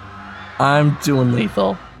 I'm doing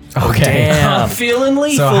lethal. Okay. I'm feeling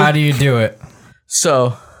lethal. So how do you do it?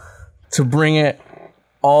 So, to bring it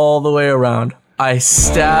all the way around, I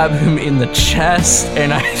stab him in the chest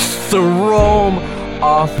and I throw him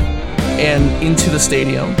off and into the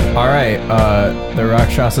stadium. All right. The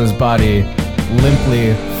Rakshasa's body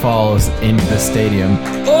limply falls into the stadium.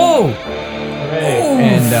 Oh!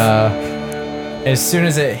 And As soon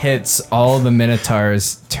as it hits, all the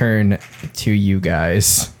Minotaurs turn to you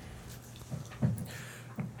guys.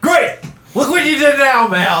 Great! Look what you did now,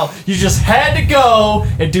 Mal. You just had to go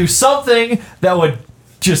and do something that would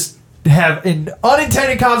just have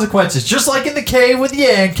unintended consequences, just like in the cave with the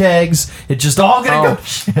ant kegs. It's just all gonna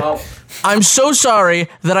go. I'm so sorry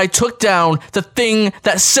that I took down the thing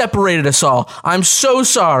that separated us all. I'm so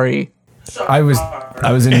sorry. I was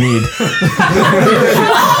in need.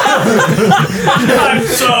 I'm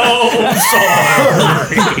so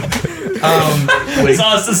sorry. Wait,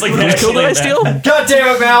 this like Whose kill did I steal? God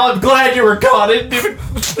damn it, Mal! I'm glad you were caught. I didn't even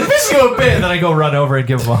miss you a bit. And then I go run over and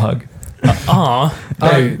give him a hug.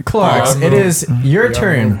 Clorox, it is your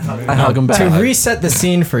turn I hug him back. to reset the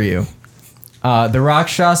scene for you. The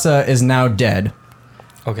Rakshasa is now dead.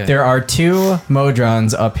 Okay. There are 2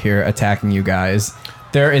 modrons up here attacking you guys.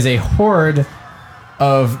 There is a horde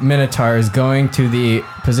of Minotaurs going to the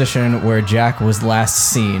position where Jack was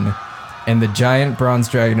last seen. And the giant bronze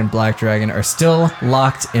dragon and black dragon are still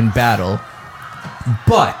locked in battle.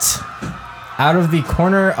 But out of the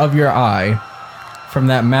corner of your eye, from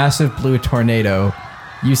that massive blue tornado,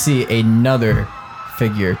 you see another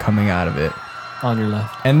figure coming out of it. On your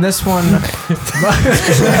left. And this one,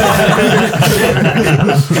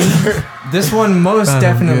 most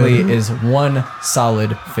definitely is one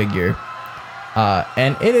solid figure.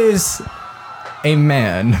 And it is a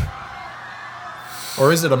man.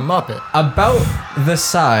 Or is it a Muppet? About the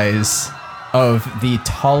size of the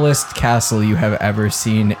tallest castle you have ever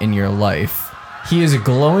seen in your life. He is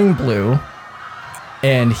glowing blue,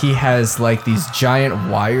 and he has like these giant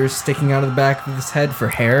wires sticking out of the back of his head for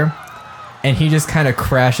hair, and he just kind of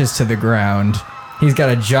crashes to the ground. He's got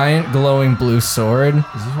a giant glowing blue sword.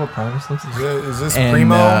 Is this what Primus looks like? Is this And,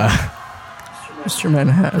 Primo? Mr.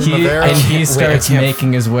 Manhattan. he starts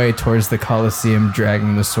making his way towards the Colosseum,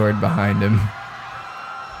 dragging the sword behind him.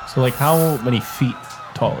 So, like, how many feet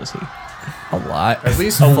tall is he? A lot. At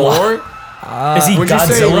least 4? Is he would you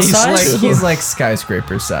say Godzilla he's size? He's like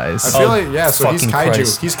skyscraper size. I feel like, yeah, so he's fucking kaiju.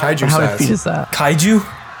 Christ. He's kaiju How many size. feet is that? Kaiju?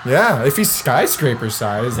 Yeah, if he's skyscraper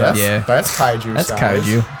size, that's kaiju That's size.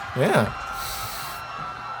 kaiju. Yeah.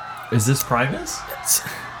 Is this Primus?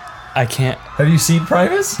 I can't. Have you seen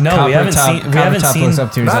Primus? No, we haven't seen. We haven't Top seen. looks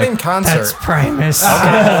up to him, he's Not like, in concert. That's Primus.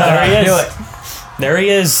 There he is. There he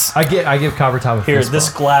is. I give Copper Top a Here, fist this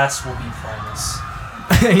bump. glass will be Primus.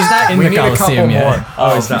 He's not in We the need a couple Colosseum yet. more.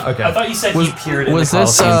 Oh, he's not. Okay. I thought you said he appeared in Was the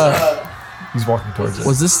this Colosseum. He's walking towards us.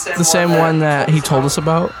 was this the same one that he told us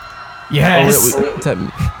about? Yes.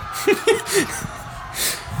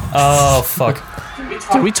 Oh fuck.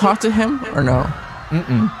 Did we talk to him or no?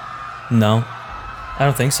 No, I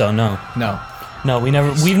don't think so. No, No.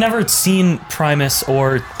 we've never seen Primus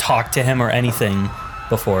or talked to him or anything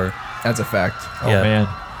before. That's a fact. Oh Yeah. man.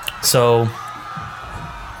 So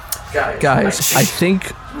Guys, I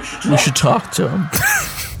think we should talk to him.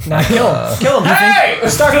 Now kill him. Kill him. Hey!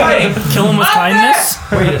 Start fighting. kill him with kindness.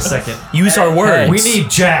 Wait a second. Use our words. We need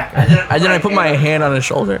Jack. And then I put my hand on his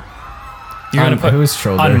shoulder. You're On gonna put whose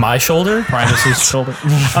shoulder? on my shoulder. Primus's shoulder.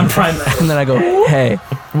 On Primus. And then I go, hey,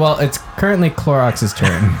 Well, it's currently Clorox's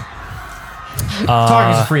turn.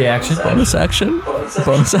 Talking's a free action. bonus action?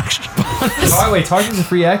 Bonus action. Oh, wait, talking's a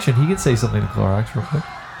free action. He can say something to Clorox real quick.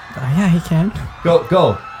 Yeah, he can.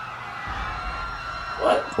 Go.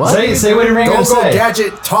 What? Say whatever you're gonna Go, say.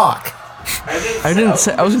 gadget, talk. I didn't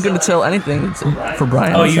say, I wasn't going to tell anything for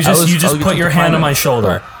Brian. Oh, you I just was- you I just was put gonna your talk to hand on Brian. my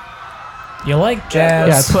shoulder. You like Yeah,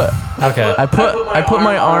 jazz? Okay. I put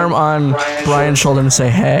my arm on Brian's shoulder and say,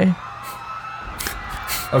 hey.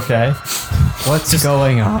 Okay. What's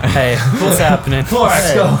going on? Hey, what's happening?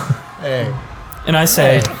 Clorox, go. Hey. And I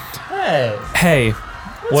say, Hey. hey,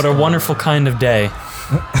 what a wonderful kind of day.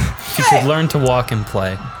 If you could learn to walk and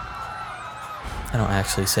play. I don't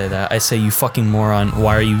actually say that. I say, you fucking moron.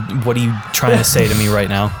 What are you trying to say to me right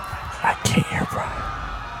now? I can't hear Brian.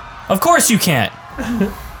 Of course you can't.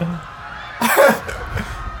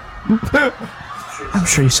 I'm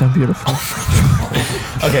sure you sound beautiful.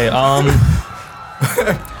 Okay,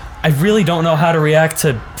 I really don't know how to react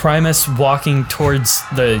to Primus walking towards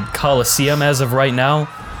the Colosseum as of right now.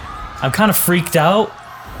 I'm kind of freaked out,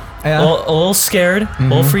 Yeah. a little scared, a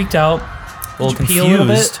little freaked out, a little Did you pee confused. a little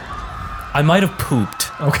bit? I might have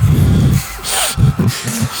pooped. Okay.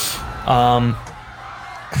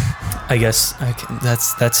 I guess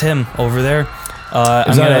that's him over there.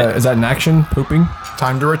 Is that an action? Pooping?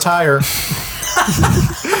 Time to retire.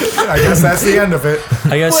 I guess that's the end of it.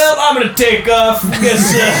 I guess. Well, I'm gonna take off.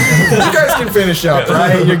 Guess, You guys can finish up,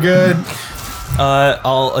 right? You're good.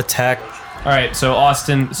 I'll attack. All right, so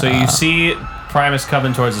Austin, so you see Primus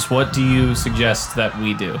coming towards us. What do you suggest that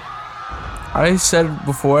we do? I said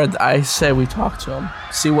before, I said we talk to him.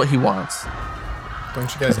 See what he wants.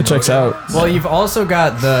 Don't you guys It checks out. Well, you've also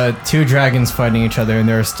got the two dragons fighting each other, and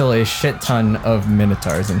there are still a shit ton of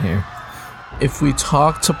Minotaurs in here. If we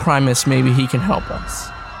talk to Primus, maybe he can help us.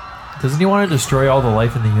 Doesn't he want to destroy all the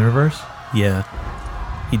life in the universe? Yeah,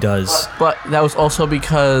 he does. But that was also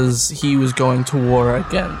because he was going to war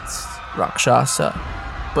against Rakshasa.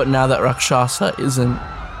 But now that Rakshasa isn't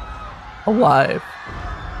alive,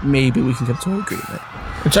 maybe we can come to an agreement.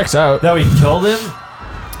 It checks out. That we killed him?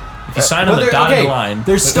 If you sign on the dotted line.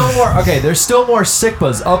 There's still more. Okay, there's still more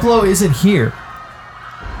Sikbas. Uplo isn't here.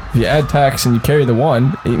 If you add tax and you carry the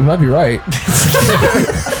 1, you might be right.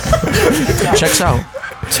 Checks out.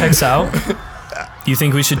 Checks out. Do you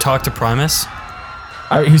think we should talk to Primus?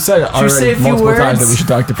 He said say a already few multiple times that words? we should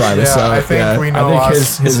talk to Primus. Yeah, so, I think we know I think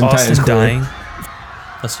us. his Is intent is Austin clear. dying?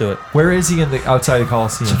 Let's do it. Where is he in the outside the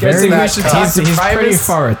Colosseum? Very that much. cut? He's pretty Primus?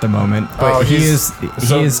 far at the moment, but Oh, he he's-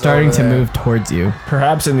 is starting over to there. move towards you.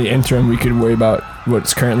 Perhaps in the interim, we could worry about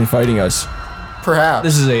what's currently fighting us. Perhaps.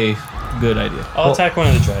 This is a good idea. I'll attack one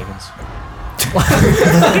of the dragons.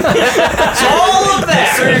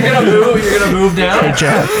 So you're gonna move down? Hey,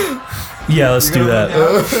 Jack, Yeah, let's do that.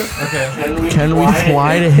 can we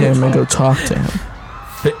fly to him and go talk to him?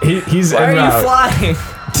 He's en route. flying?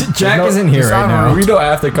 Jack isn't here right now. We don't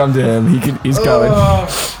have to come to him. He's coming.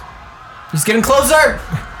 He's getting closer.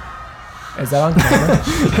 Is that on camera?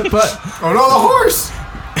 But Oh no, the horse!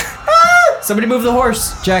 somebody move the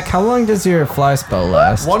horse. Jack, how long does your fly spell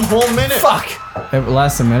last? 1 whole minute. Fuck! It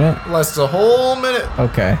lasts a minute. Lasts a whole minute.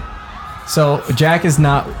 Okay. So Jack is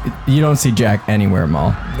not. You don't see Jack anywhere,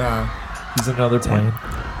 Maul. Nah, He's another plane.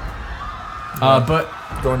 But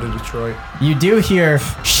going to Detroit. you do hear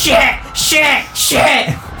shit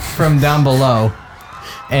from down below,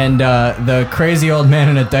 and the crazy old man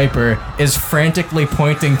in a diaper is frantically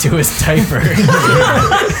pointing to his diaper.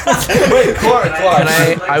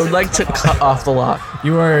 I would like to cut off the lock.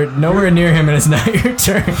 You are nowhere near him, and it's not your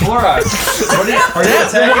turn. Clorox, are you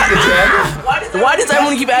attacking the dragon? Why does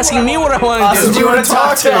everyone keep asking me what I want to do? Do you want to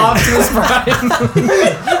talk to Optimus Prime?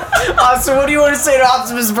 Austin, what do you want to say to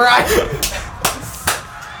Optimus Prime?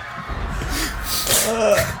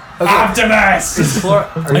 Optimus!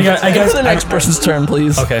 I got To the next person's turn,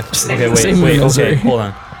 please. Okay. Okay. Same Wait. rules, Okay. sorry. Hold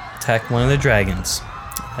on. Attack one of the dragons.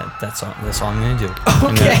 That's all. That's all I'm gonna do.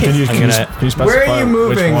 Okay. Can you specify Where are you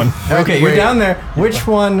which moving? one? Okay, you're Wait. down there. Which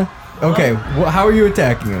one? Okay, how are you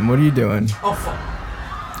attacking him? What are you doing?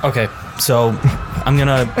 Okay. So I'm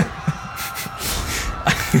gonna.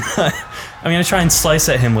 I'm gonna try and slice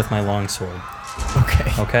at him with my longsword.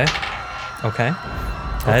 Okay. Okay. Okay.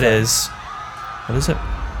 That is. What is it?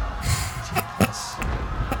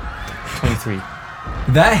 23.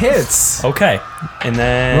 That hits. Okay. And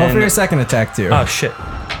then. Roll for your second attack too. Oh shit.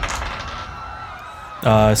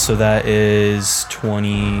 So that is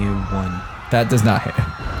 21. That does not hit.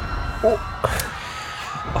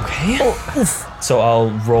 Okay. So I'll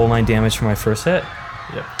roll my damage for my first hit.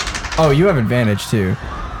 Oh, you have advantage too.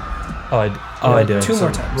 I do. Two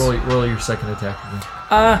more times. Roll your second attack again.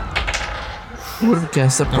 Would have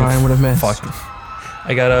guessed that Brian would have missed. Fuck.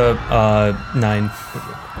 I got a 9.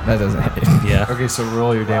 That doesn't hit. Yeah. Okay, so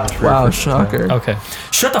roll your damage for Wow, your first attack. shocker. Okay.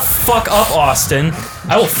 Shut the fuck up, Austin.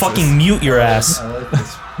 I will fucking mute your ass. I like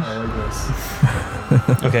this. I like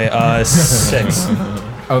this. Okay, 6.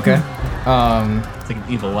 Okay. It's like an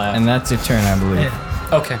evil laugh. And that's your turn, I believe.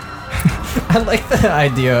 Okay. I like the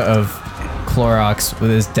idea of Clorox with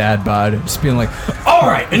his dad bod just being like, all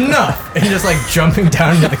right, enough, and just like jumping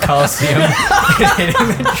down into the Colosseum and hitting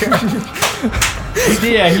the dragon.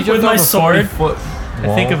 Yeah, he With jumped my off a sword. 40-foot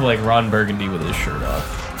I think of like Ron Burgundy with his shirt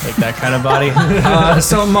off. Like that kind of body.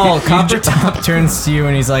 So Maul, Copper Top turns to you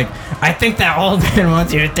and he's like, I think that old man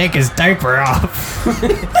wants you to take his diaper off.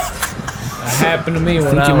 That happened to me I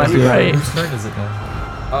when think I you was might be right. Whose turn is it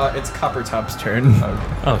now? It's Copper Top's turn.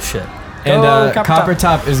 Oh shit. And Go, Copper Copper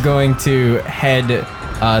Top is going to head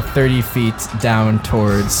 30 feet down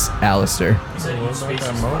towards Alistair. What about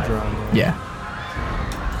that Modron? Yeah,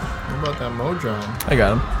 What about that Modron? I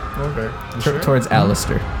got him. Okay. towards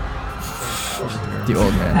Alistair. The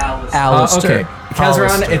old man. Alistair. Okay, Kazaran,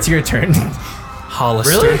 Hollister. it's your turn.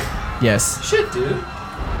 Hollister. Really? Yes. Shit, dude.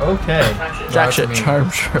 Okay. Jack shit,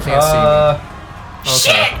 charm shirt.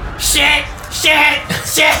 Okay.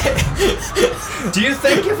 Do you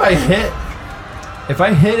think if I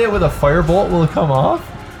hit it with a firebolt, will it come off?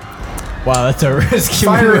 Wow, that's a risky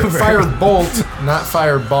Fire maneuver. bolt, not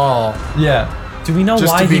fireball. Yeah. Do we know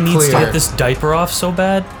Just why to be he needs to clear. get this diaper off so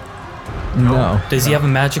bad? No. Does he have a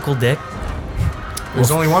magical dick?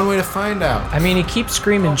 There's only one way to find out. I mean, he keeps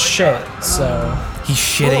screaming shit, so He's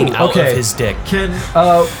shitting out okay. of his dick. Can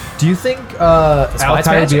do you think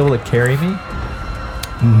Altai would be able to carry me?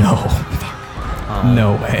 No.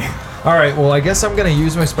 No way. All right. Well, I guess I'm gonna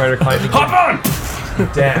use my spider climb to Hop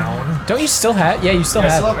on! down. Don't you still have? Yeah, you still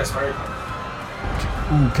have. my spider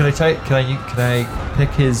climb. Ooh, can I pick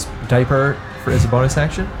his diaper as a bonus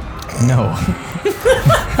action? No.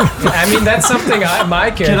 I mean, that's something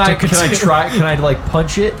my character could Can I do. try? Can I like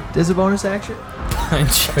punch it as a bonus action?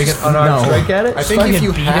 Punch. Make an unarmed No. strike at it? I think if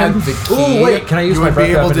you had the key, Ooh, wait, can I use you my would be breath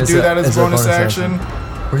able weapon to as do a- that as as a a bonus bonus action.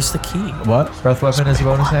 Where's the key? What? Breath weapon as a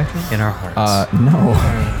bonus action? In our hearts. No.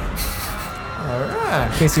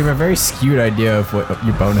 Alright. Casey, you have a very skewed idea of what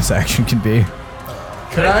your bonus action can be.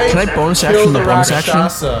 Can I bonus kill action the the bonus action?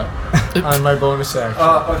 Rakshasa on my bonus action?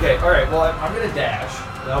 Okay, alright, well, I'm gonna dash.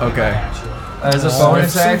 That'll be Okay. my action. As a Oh,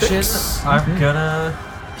 bonus action, civics. I'm gonna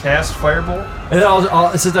cast Firebolt. And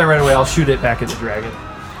then since I ran away, I'll shoot it back at the dragon.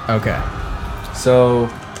 Okay. So,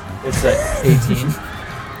 it's at 18.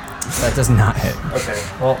 That does not hit. Okay,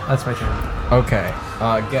 well, that's my turn. Okay.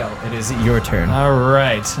 Gel, it is your turn. All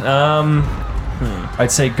right.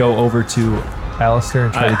 I'd say go over to Alistair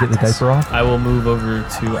and try to get the diaper off. I will move over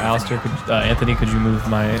to Alistair. Anthony, could you move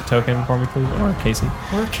my token for me, please? Or Casey?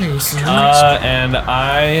 Or Casey. And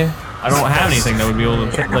I don't have anything that would be able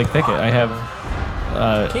to pick it. I have.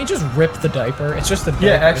 Can you just rip the diaper? It's just the diaper.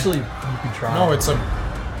 Yeah, actually, you can try. No, it's a.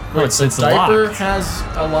 No, it's the diaper locked. has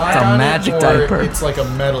a lock It's a on magic it, or diaper. it's like a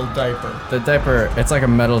metal diaper. The diaper, it's like a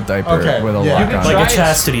metal diaper Okay, with a yeah. lock You can on Like it. a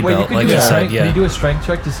chastity Wait, belt, you like can I do a said, strength- yeah. Can you do a strength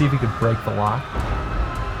check to see if you can break the lock?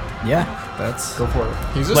 Yeah, that's... Go for it.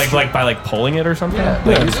 He's a Like by pulling it or something. yeah,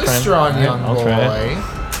 Like, he's a try and- strong yeah, young I'll boy. try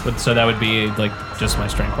it. But so that would be like just my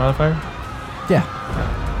strength modifier. Yeah.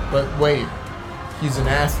 But wait, he's an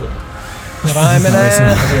athlete. But I'm an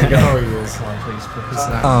ass. No, he is. He's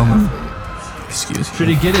not an athlete. Excuse me. Should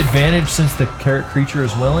he get advantage since the creature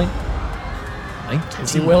is willing?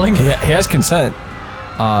 Is he willing? He has consent.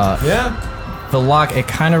 Yeah. The lock, it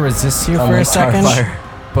kind of resists you for a second,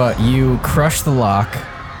 but you crush the lock,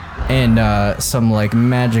 and some like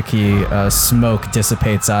magic-y smoke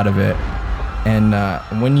dissipates out of it. And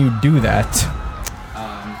when you do that,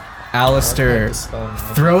 Alistair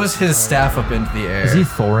throws his staff up into the air. Is he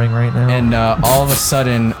Thoring right now? And all of a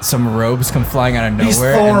sudden, some robes come flying out of He's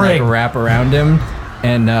nowhere and like Thoring. wrap around him,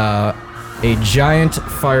 and a giant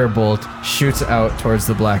firebolt shoots out towards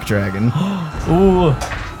the black dragon. Ooh.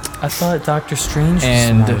 I thought Doctor Strange was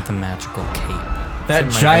And- the one with the magical cape. That in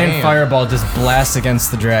my giant name. fireball just blasts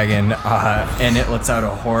against the dragon, and it lets out a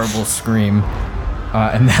horrible scream,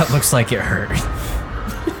 and that looks like it hurt.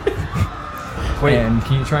 Wait, and-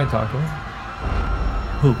 can you try and talk to him?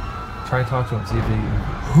 Who? Try and talk to him, see if he...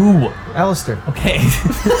 Who? Alistair. Okay.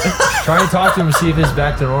 Try and talk to him and see if he's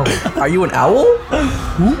back to normal. Are you an owl?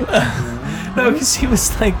 No, because he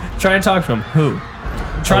was like, try and talk to him. Who?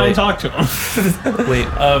 Try and talk to him. Wait,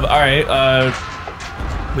 All right.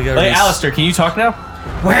 we gotta Hey, Alistair, can you talk now?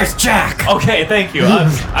 Where's Jack? Okay, thank you.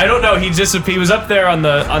 I don't know. He was up there on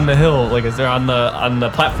the hill, like is there on the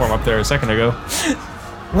platform up there a second ago.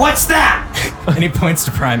 What's that? And he points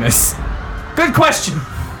to Primus. Good question.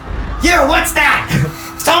 Yeah, what's that?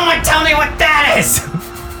 Someone tell me what that is!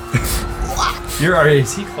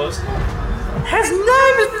 Is he close? His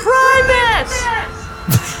name is Primus!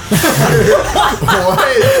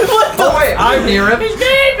 What? Oh wait, I'm near him.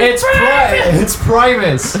 It's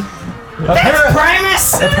Primus.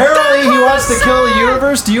 Primus? Apparently he wants to kill the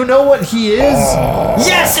universe. Do you know what he is?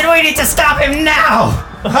 Yes, and we need to stop him now!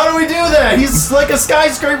 How do we do that? He's like a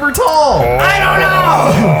skyscraper tall. I don't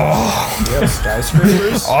know! You have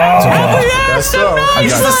skyscrapers? Guess so.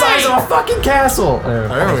 He's the size of a fucking castle. There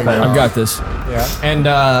we go. I've got this. And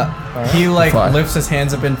he like lifts his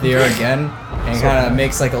hands up into the air again and kind of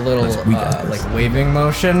makes like a little like waving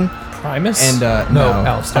motion. Primus? And No,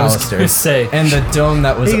 Alistair. gonna say. And the dome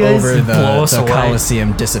that was Hey guys, over blow us the away.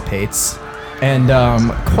 Colosseum dissipates. And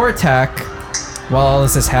Kortak, while all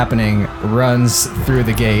this is happening, runs through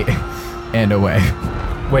the gate and away.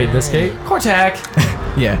 Wait, this gate? Kortak.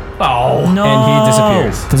 Yeah. Oh no. And he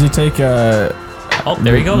disappears. Does he take Oh,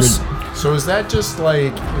 there he goes. So is that just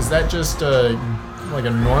like a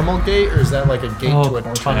normal gate, or is that like a gate to a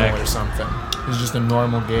tunnel or something? It's just a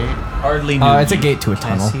normal gate. Hardly knew. It's a gate to a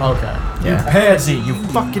tunnel. Okay. Yeah. Pansy, you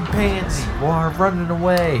fucking pansy. While I'm running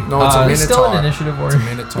away. No, it's a It's still an Minotaur. initiative It's a order.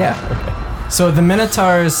 Minotaur. Yeah. So the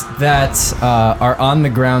Minotaurs that are on the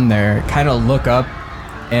ground there kind of look up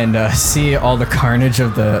and see all the carnage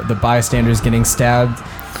of the bystanders getting stabbed,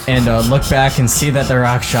 and look back and see that the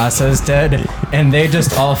Rakshasa is dead, and they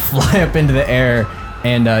just all fly up into the air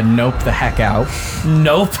and nope the heck out.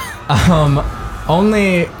 Nope.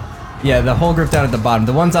 Only Yeah, the whole group down at the bottom.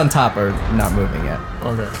 The ones on top are not moving yet.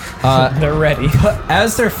 Okay. They're ready.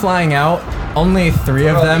 As they're flying out, only 3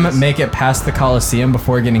 of them make it past the Colosseum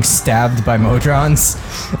before getting stabbed by modrons,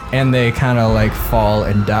 and they kind of like fall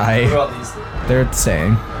and die. What about these three? They're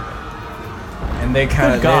staying, and they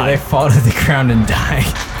kind of they fall to the ground and die.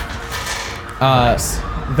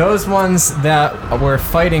 Those ones that were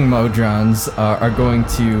fighting modrons are going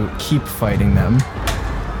to keep fighting them,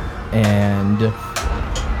 and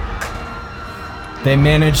they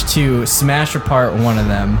managed to smash apart one of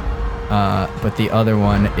them, but the other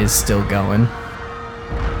one is still going.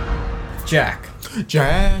 Jack, you're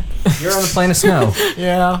on the plane of snow.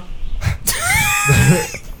 Yeah.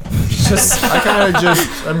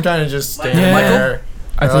 I'm kind of just standing there.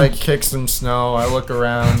 I kick some snow. I look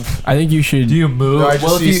around. I think you should. Do you move? Do I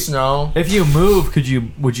just see snow? If you move,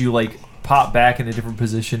 would you like pop back in a different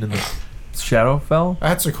position in the Shadowfell?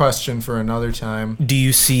 That's a question for another time. Do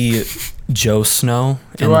you see Joe Snow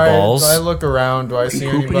and Do the I balls? look around? Do I see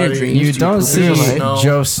poop in your anybody? dreams? You don't see Snow?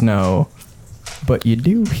 Joe Snow, but you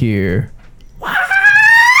do hear.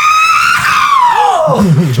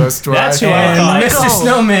 Just right. That's who I And thought. Mr.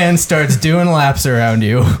 Snowman starts doing laps around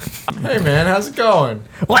you. Hey man, how's it going?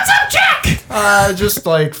 What's up, Jack? Just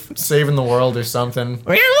like saving the world or something. What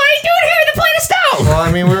are you doing here in the plane of snow? Well,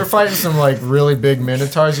 I mean, we were fighting some like really big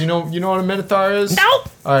minotaurs. You know what a minotaur is? Nope.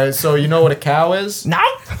 All right, so you know what a cow is? No.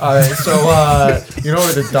 All right, so you know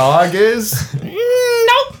what a dog is?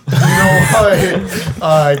 Nope. You know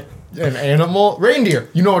what an animal? Reindeer.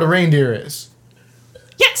 You know what a reindeer is?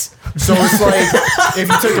 Yes. So it's like if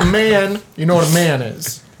you took a man, you know what a man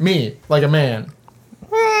is. Me, like a man.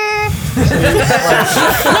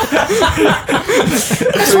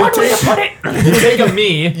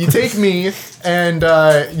 You take me and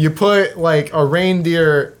you put like a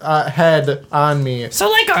reindeer head on me. So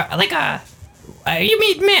you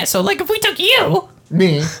mean me? So like if we took you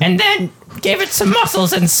Me. and then gave it some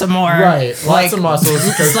muscles and some more, Right, lots of muscles.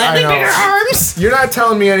 Because slightly I know. bigger arms. You're not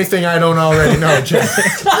telling me anything I don't already know, Jack.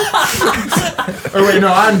 Or wait, no,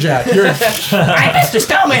 I'm Jack. You're I'm Mr.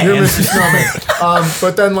 Snowman. You're Mr. Snowman.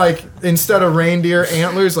 But then, like, instead of reindeer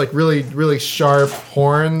antlers, like really, really sharp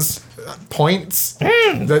horns, points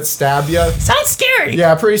that stab you. Sounds scary.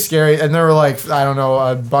 Yeah, pretty scary. And there were like, I don't know,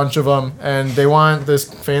 a bunch of them, and they want this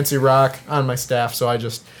fancy rock on my staff. So I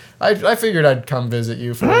figured I'd come visit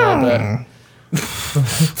you for a little bit.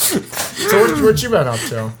 So what you been up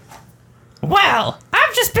to? Well,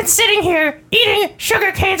 I've just been sitting here eating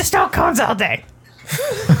sugar cane and snow cones all day.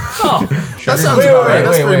 That sounds about right.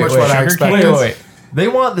 That's pretty much what I expected. Wait. They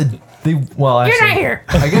want well, actually, You're not here.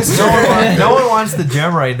 I guess no one wants the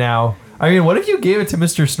gem right now. I mean, what if you gave it to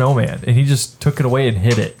Mr. Snowman and he just took it away and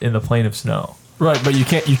hid it in the plane of snow? Right, but you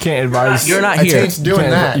can't advise. You're not I here. tain't doing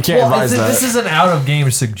that. You can't advise that. This is an out of game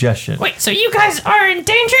suggestion. Wait, so you guys are in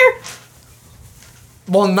danger?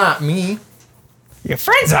 Well, not me. Your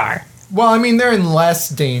friends are. Well, I mean, they're in less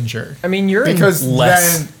danger. I mean, you're Because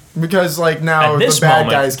less. because like now At the this bad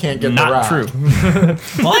moment, guys can't get not the rock. true.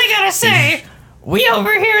 Well, I gotta say, we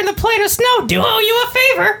over here in the plane of snow do owe you a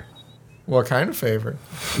favor. What kind of favor?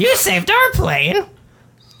 You saved our plane.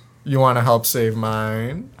 You want to help save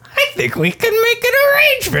mine? I think we can make an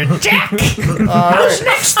arrangement, Jack. How's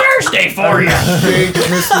Next Thursday for you. Shake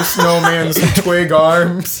Mr. Snowman's twig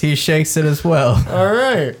arms. He shakes it as well. All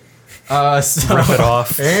right, So Rip it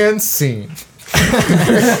off. and scene.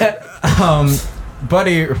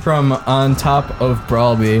 Buddy from on top of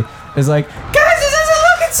Bralby is like, guys, this isn't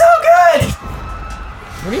looking so good.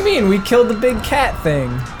 What do you mean? We killed the big cat thing.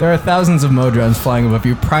 There are thousands of modrons flying above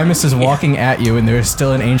you. Primus is walking at you, and there is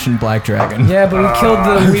still an ancient black dragon. Yeah, but we killed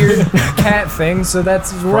the weird cat thing, so we're all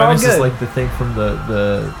Primus good. is like the thing from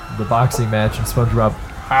the boxing match in SpongeBob.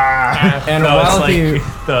 And No, while it's he,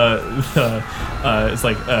 like it's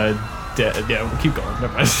like yeah. Keep going.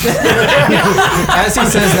 Never mind. as he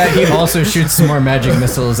says that, he also shoots some more magic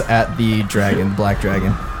missiles at the dragon, black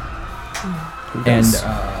dragon. And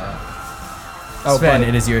Oh, Sven, buddy.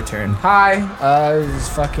 it is your turn. Hi, it's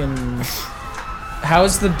fucking.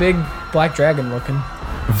 How's the big black dragon looking?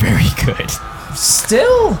 Very good.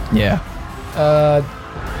 Still? Yeah.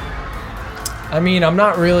 I mean, I'm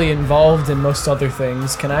not really involved in most other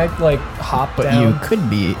things. Can I, like, hop But down? you could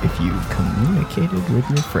be if you communicated with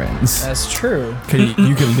your friends. That's true.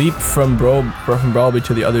 You can leap from Bralby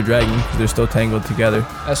to the other dragon because they're still tangled together.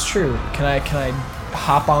 That's true. Can I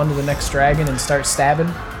hop onto the next dragon and start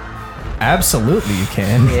stabbing? Absolutely, you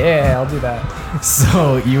can. Yeah, I'll do that.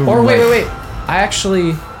 So you. Or wait. I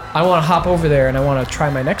want to hop over there and I want to try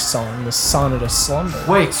my next song, the Sonnet of Slumber.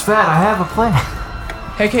 Wait, Sven, I have a plan.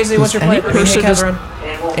 Hey Casey, what's your plan? person Hey just- Catherine.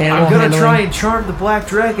 Animal I'm gonna handling. try and charm the black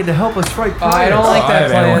dragon to help us fight pirates. I don't like I that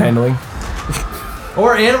have animal plan. handling.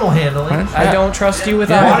 Or animal handling. I don't trust you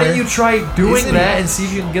with Why either. don't you try doing that and see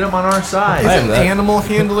if you can get them on our side? Isn't animal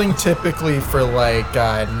handling typically for like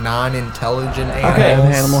non-intelligent animals? I have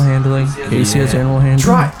animal handling. Casey has animal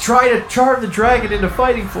handling. Try to charm the dragon into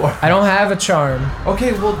fighting for us. I don't have a charm.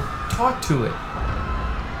 Okay, well, talk to it.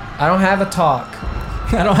 I don't have a talk.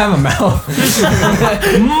 I don't have a mouth.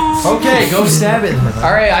 Okay, go stab it.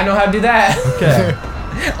 All right, I know how to do that. Okay.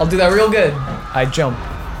 I'll do that real good. I jump.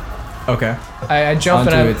 Okay. I jump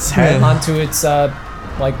Onto and its head? onto its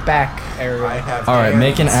like back area. I have All right,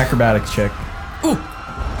 make an hands. acrobatics check.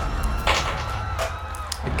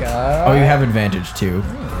 Got Oh, you have advantage too,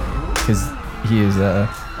 because he is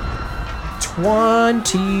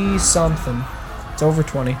 20 something. It's over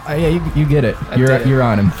 20. yeah, you get it. I did it. You're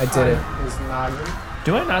on him. I did it.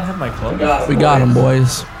 Do I not have my cloak? We got him,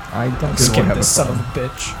 boys. I don't Skip think I have this a son of phone. a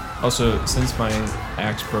bitch. Also, since my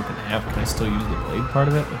axe broke in half, can I still use the blade part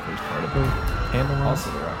of it? The first part of the handle? Also,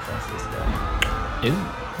 the Rakshasa is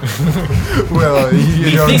dead. Well, you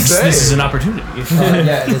He don't thinks say. this is an opportunity.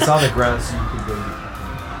 Yeah, it's on the ground, so you can go.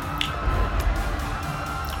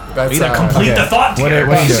 That's, We gotta complete okay. the thought What here.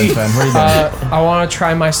 are you doing, Sven? What are you doing? I want to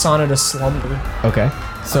try my sonnet of slumber. Okay.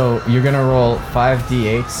 So you're gonna roll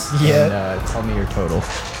 5d8s. Yeah. And tell me your total.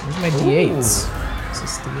 Where's my d8s? Is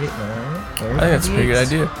this d8 now? I think that's a pretty good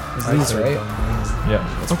idea. Is these right?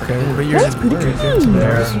 Yeah. Okay, but yours is pretty good.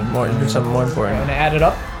 There's more. There's something more I'm important. gonna add it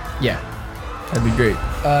up. Yeah. That'd be great.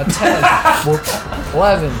 10,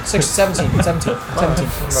 11, 16, 17,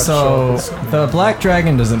 17. So the black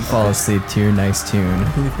dragon doesn't fall asleep to your nice tune,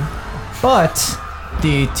 but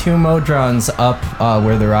the two modrons up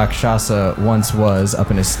where the Rakshasa once was, up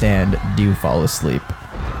in his stand, do fall asleep.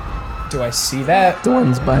 Do I see that? The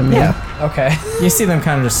ones by me. Yeah. Okay. You see them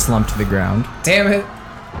kind of just slump to the ground. Damn it.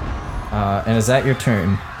 And is that your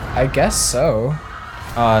turn? I guess so.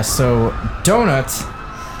 So Donut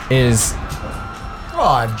is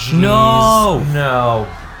Oh, jeez. No.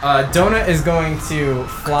 Donut is going to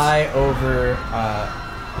fly over.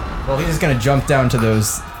 Well, he's just gonna jump down to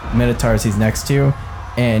those Minotaurs he's next to,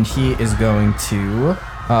 and he is going to.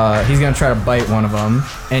 He's gonna try to bite one of them,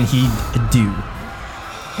 and he do,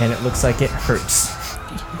 and it looks like it hurts.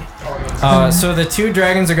 So the two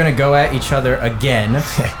dragons are gonna go at each other again,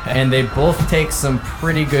 and they both take some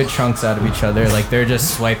pretty good chunks out of each other. Like they're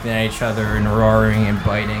just swiping at each other and roaring and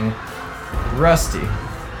biting. Rusty,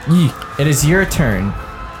 it is your turn.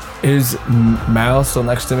 Is Mal still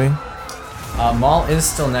next to me? Maul is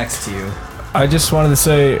still next to you, I just wanted to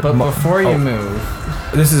say. but before you oh,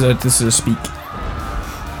 move, this is a speak.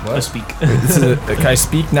 What? Speak. This is can I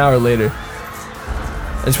speak now or later?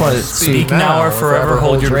 I just wanted to Speak now or forever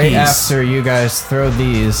hold your right peace. after you guys throw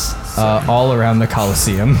these all around the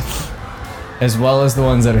Colosseum, as well as the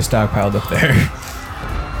ones that are stockpiled up there.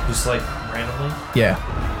 Just like randomly? Yeah.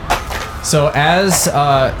 So as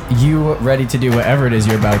you ready to do whatever it is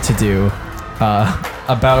you're about to do,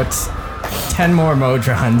 about 10 more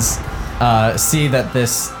modrons see that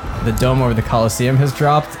the dome over the Colosseum has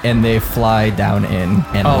dropped, and they fly down in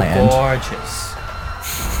and land. Gorgeous.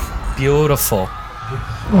 Beautiful.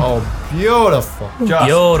 Oh, beautiful.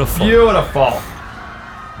 Beautiful. Beautiful.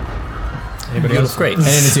 Anybody else? Great. And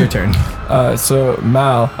it is your turn. So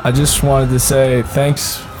Mal, I just wanted to say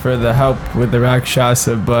thanks for the help with the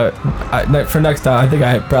Rakshasa, but for next time, I think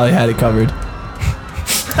I probably had it covered.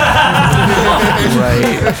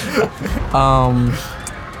 Right.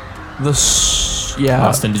 Yeah.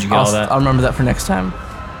 Austin, did you get all that? I'll remember that for next time.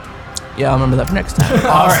 Yeah, I'll remember that for next time.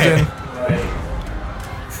 Austin.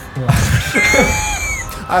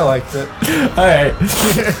 I liked it. All right.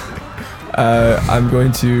 I'm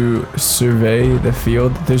going to survey the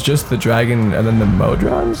field. There's just the dragon and then the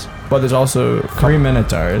modrons, but there's also 3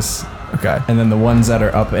 Minotaurs, okay, and then the ones that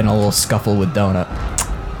are up in a little scuffle with Donut.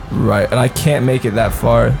 right. And I can't make it that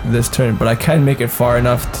far this turn, but I can make it far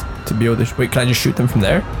enough to be able to. Wait, can I just shoot them from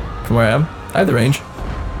there, from where I am? I have the range.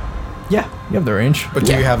 Yeah, you have the range. But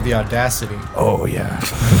do you have the audacity? Oh yeah.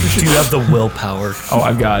 Do you have the willpower? Oh,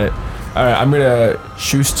 I've got it. All right, I'm gonna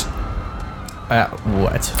shoot.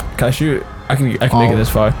 What? Can I shoot? I can make it this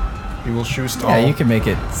far. You will shoot Yeah, you can make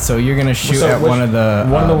it. So you're gonna shoot So at which- one of the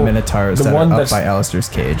Minotaurs the that one are up that's- by Alistair's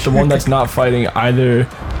cage. The one that's not fighting either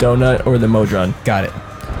Donut or the Modron. Got it.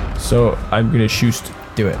 So I'm gonna shoot.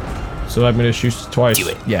 Do it. So I'm gonna shoot twice. Do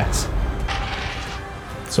it. Yes.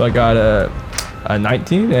 So I got a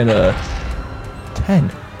 19 and a 10.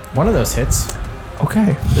 One of those hits.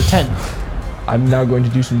 Okay. The 10. I'm now going to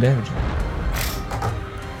do some damage.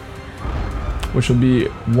 Which will be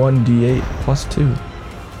 1d8 plus 2.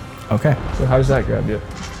 Okay. So how does that grab you?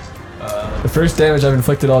 The first damage I've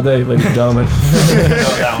inflicted all day, ladies and gentlemen.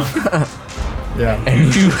 Yeah.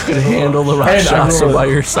 And you could handle the Rakshasa by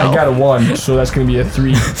yourself. I got a 1, so that's going to be a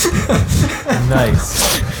 3.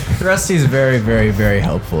 Nice. Rusty's very, very, very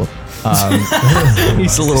helpful.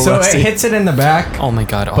 He's a little So rusty. it hits it in the back, Oh my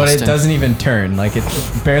god, Austin. but it doesn't even turn. Like, it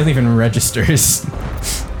barely even registers.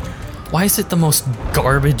 Why is it the most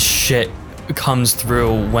garbage shit comes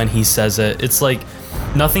through when he says it? It's like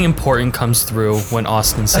nothing important comes through when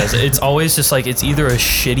Austin says it. It's always just like it's either a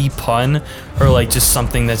shitty pun or like just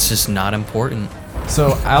something that's just not important.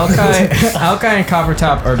 So Alkai and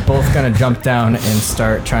Coppertop are both gonna jump down and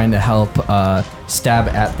start trying to help stab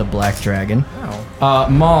at the black dragon.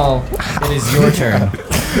 Maul, it is your turn.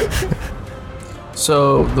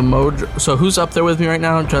 So So who's up there with me right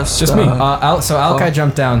now? Just me. So Alkai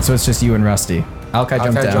jumped down, so it's just you and Rusty. Alkai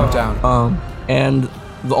jumped down. And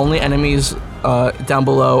the only enemies down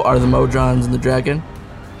below are the modrons and the dragon.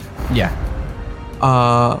 Yeah.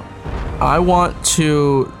 I want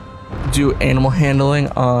to do animal handling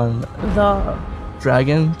on the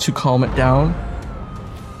dragon to calm it down.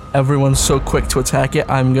 Everyone's so quick to attack it.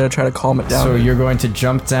 I'm gonna try to calm it down. So you're going to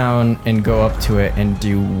jump down and go up to it and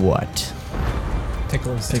do what?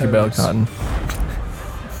 Tickle his Take a bell toes. cotton.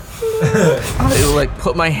 I like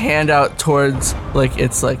put my hand out towards like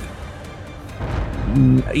it's like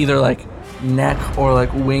either like neck or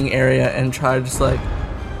like wing area and try to just like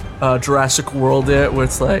Jurassic World it, where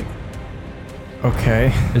it's like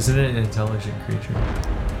Okay. Isn't it an intelligent creature?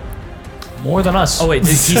 More than us. Oh wait,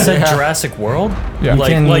 he said Jurassic World? Yeah.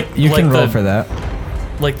 You can roll for that.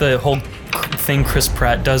 Like the whole thing Chris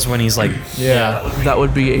Pratt does when he's like, Yeah. that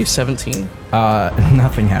would be a 17.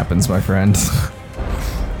 Nothing happens, my friend.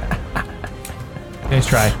 Nice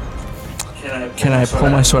try. Can I pull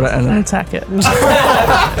my sword out and then attack it?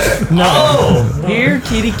 No. here,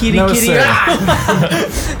 kitty, kitty, No, kitty. sir.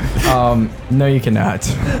 No, you cannot.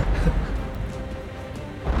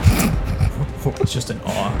 It's just an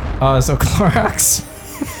awe. So Clorox,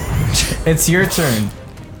 it's your turn.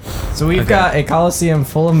 So we've got a Colosseum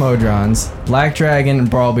full of modrons. Black Dragon and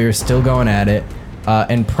Bralby are still going at it,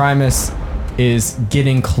 and Primus is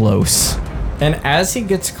getting close. And as he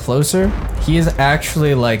gets closer, he is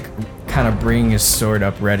actually like kind of bringing his sword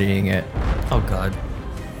up, readying it. Oh god.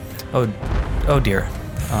 Oh dear.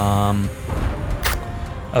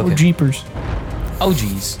 Okay. Jeepers. Oh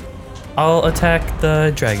geez. I'll attack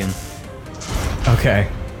the dragon. Okay.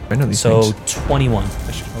 I know these So things. 21.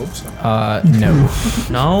 No,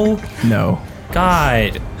 No? no.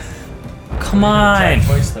 God. Come on.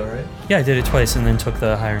 Twice though, right? Yeah, I did it twice and then took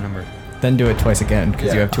the higher number. Then do it twice again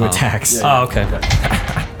because you have two attacks. Oh, okay.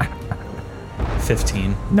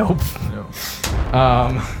 15. Nope.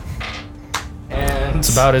 And It's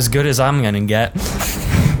about as good as I'm gonna get.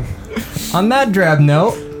 on that drab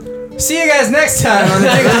note, see you guys next time on the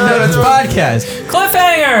Dingles and Donuts podcast.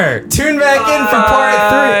 Cliffhanger! Tune back in for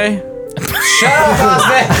part 3. Shut up,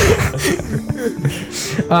 Austin.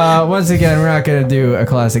 Once again, we're not gonna do a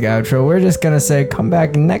classic outro. We're just gonna say come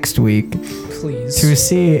back next week Please. to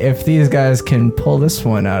see if these guys can pull this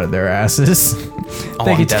one out of their asses.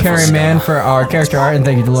 Thank you to Carrie Mann for our character art, and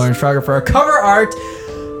thank you to Lauren Schrager for our cover art.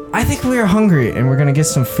 I think we are hungry, and we're gonna get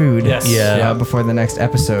some food. Yes. Yeah. Before the next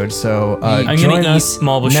episode. So I'm join gonna eat us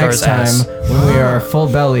Malbashar's next time ass. when we are full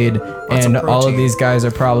bellied, and all of protein. these guys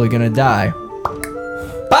are probably gonna die.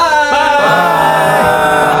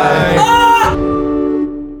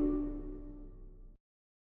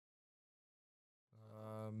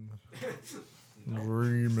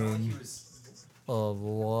 Dreaming of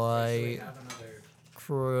white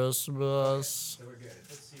Christmas,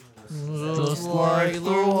 just like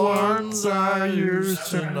the ones I used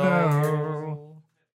to know.